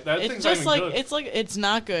don't even like that. It's just like it's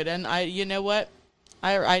not good. And you know what?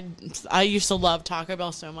 I used to love Taco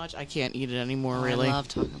Bell so much I can't eat it anymore. Really, I love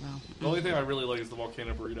Taco Bell. The only thing I really like is the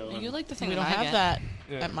volcano burrito. You like the thing we that don't I have get. that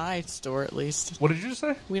Yeah. at my store, at least. What did you just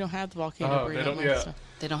say? We don't have the volcano burrito. They don't. at my Yeah. store.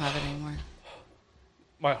 They don't have it anymore.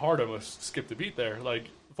 My heart almost skipped a beat there. Like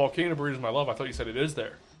volcano burrito is my love. I thought you said it is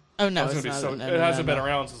there. Oh no, I was it's gonna be not. so, No, it hasn't no, been no.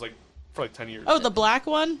 around since like for like 10 years. Oh, the black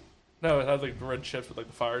one. No, it has like the red chips with like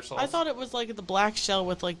the fire sauce. I thought it was like the black shell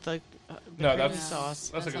with like the No, creamy that's sauce.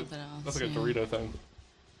 That's like something a else, that's like a yeah. Dorito thing.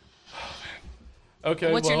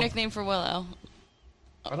 Okay. What's your well, nickname for Willow?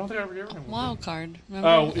 I don't think I ever gave her one. Wild card. Remember?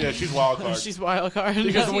 Oh yeah, she's wild card. She's wild card.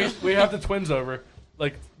 Because when we have the twins over,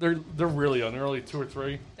 like they're really young. They're only 2 or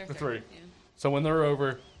 3. They're They're 3, 3. So when they're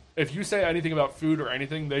over, if you say anything about food or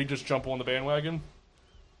anything, they just jump on the bandwagon.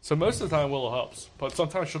 So most of the time Willow helps, but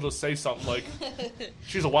sometimes she'll just say something like,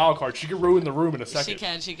 "She's a wild card. She can ruin the room in a second."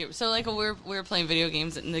 She can. So like we were playing video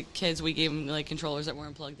games, and the kids, we gave them like controllers that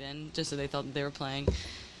weren't plugged in, just so they thought that they were playing.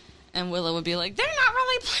 And Willow would be like, "They're not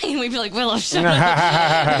really playing." We'd be like, "Willow, shut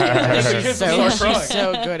up." She's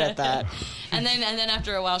so good at that. And then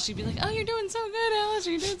after a while, she'd be like, "Oh, you're doing so good, Alice.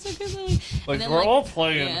 You're doing so good, Lily." Like, and then, we're all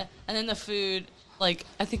playing. Yeah. And then the food, like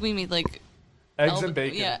I think we made like Eggs and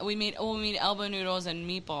bacon. Yeah, we made elbow noodles and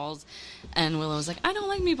meatballs, and Willow was like, "I don't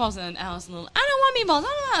like meatballs," and then Allison, "I don't want meatballs."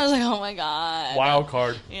 I was like, "Oh my god!" Wild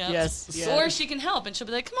card. Yeah. Yes. Or she can help, and she'll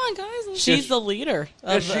be like, "Come on, guys." She's the leader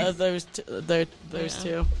of those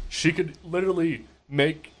two. She could literally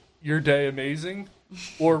make your day amazing,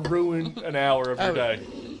 or ruin an hour of your day.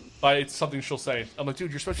 By something she'll say. I'm like,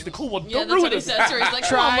 dude, you're supposed to be the cool one. Yeah, Don't that's ruin what he this. says to her. He's like,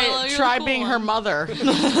 "Come on, Willow, you're Try the cool being one." her mother.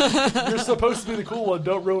 You're supposed to be the cool one.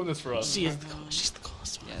 Don't ruin this for us. She is the coolest. She's the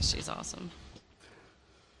coolest one. Yeah, she's awesome.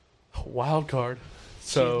 Wild card.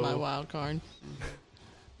 So She's my wild card.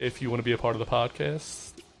 if you want to be a part of the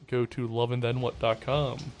podcast, go to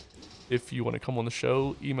loveandthenwhat.com. If you want to come on the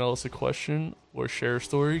show, email us a question or share a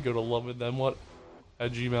story, go to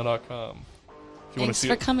loveandthenwhat@gmail.com. If you want to Thanks see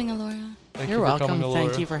for coming, Alora. Thank You're you for welcome. coming, Alora.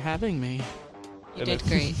 Thank you for having me. You did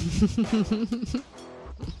great.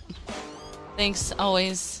 Thanks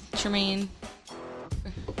always, Tremaine,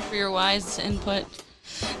 for your wise input.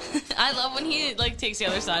 I love when he takes the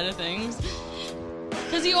other side of things.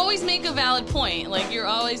 Because you always make a valid point. Like, you're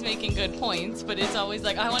always making good points, but it's always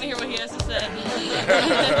like, I want to hear what he has to say.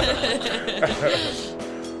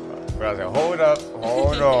 But I said, hold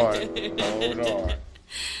on.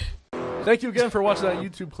 Thank you again for watching that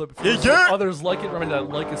YouTube clip. If others like it, remember that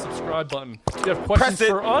like and subscribe button. If you have questions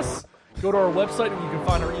for us, go to our website and you can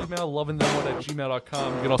find our email,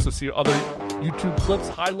 loveandthenwhat@gmail.com. You can also see other YouTube clips,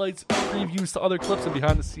 highlights, previews to other clips, and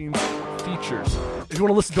behind-the-scenes features. If you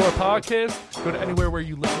want to listen to our podcast, go to anywhere where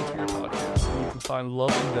you listen to your podcast. And you can find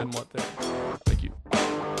Love and Then What there.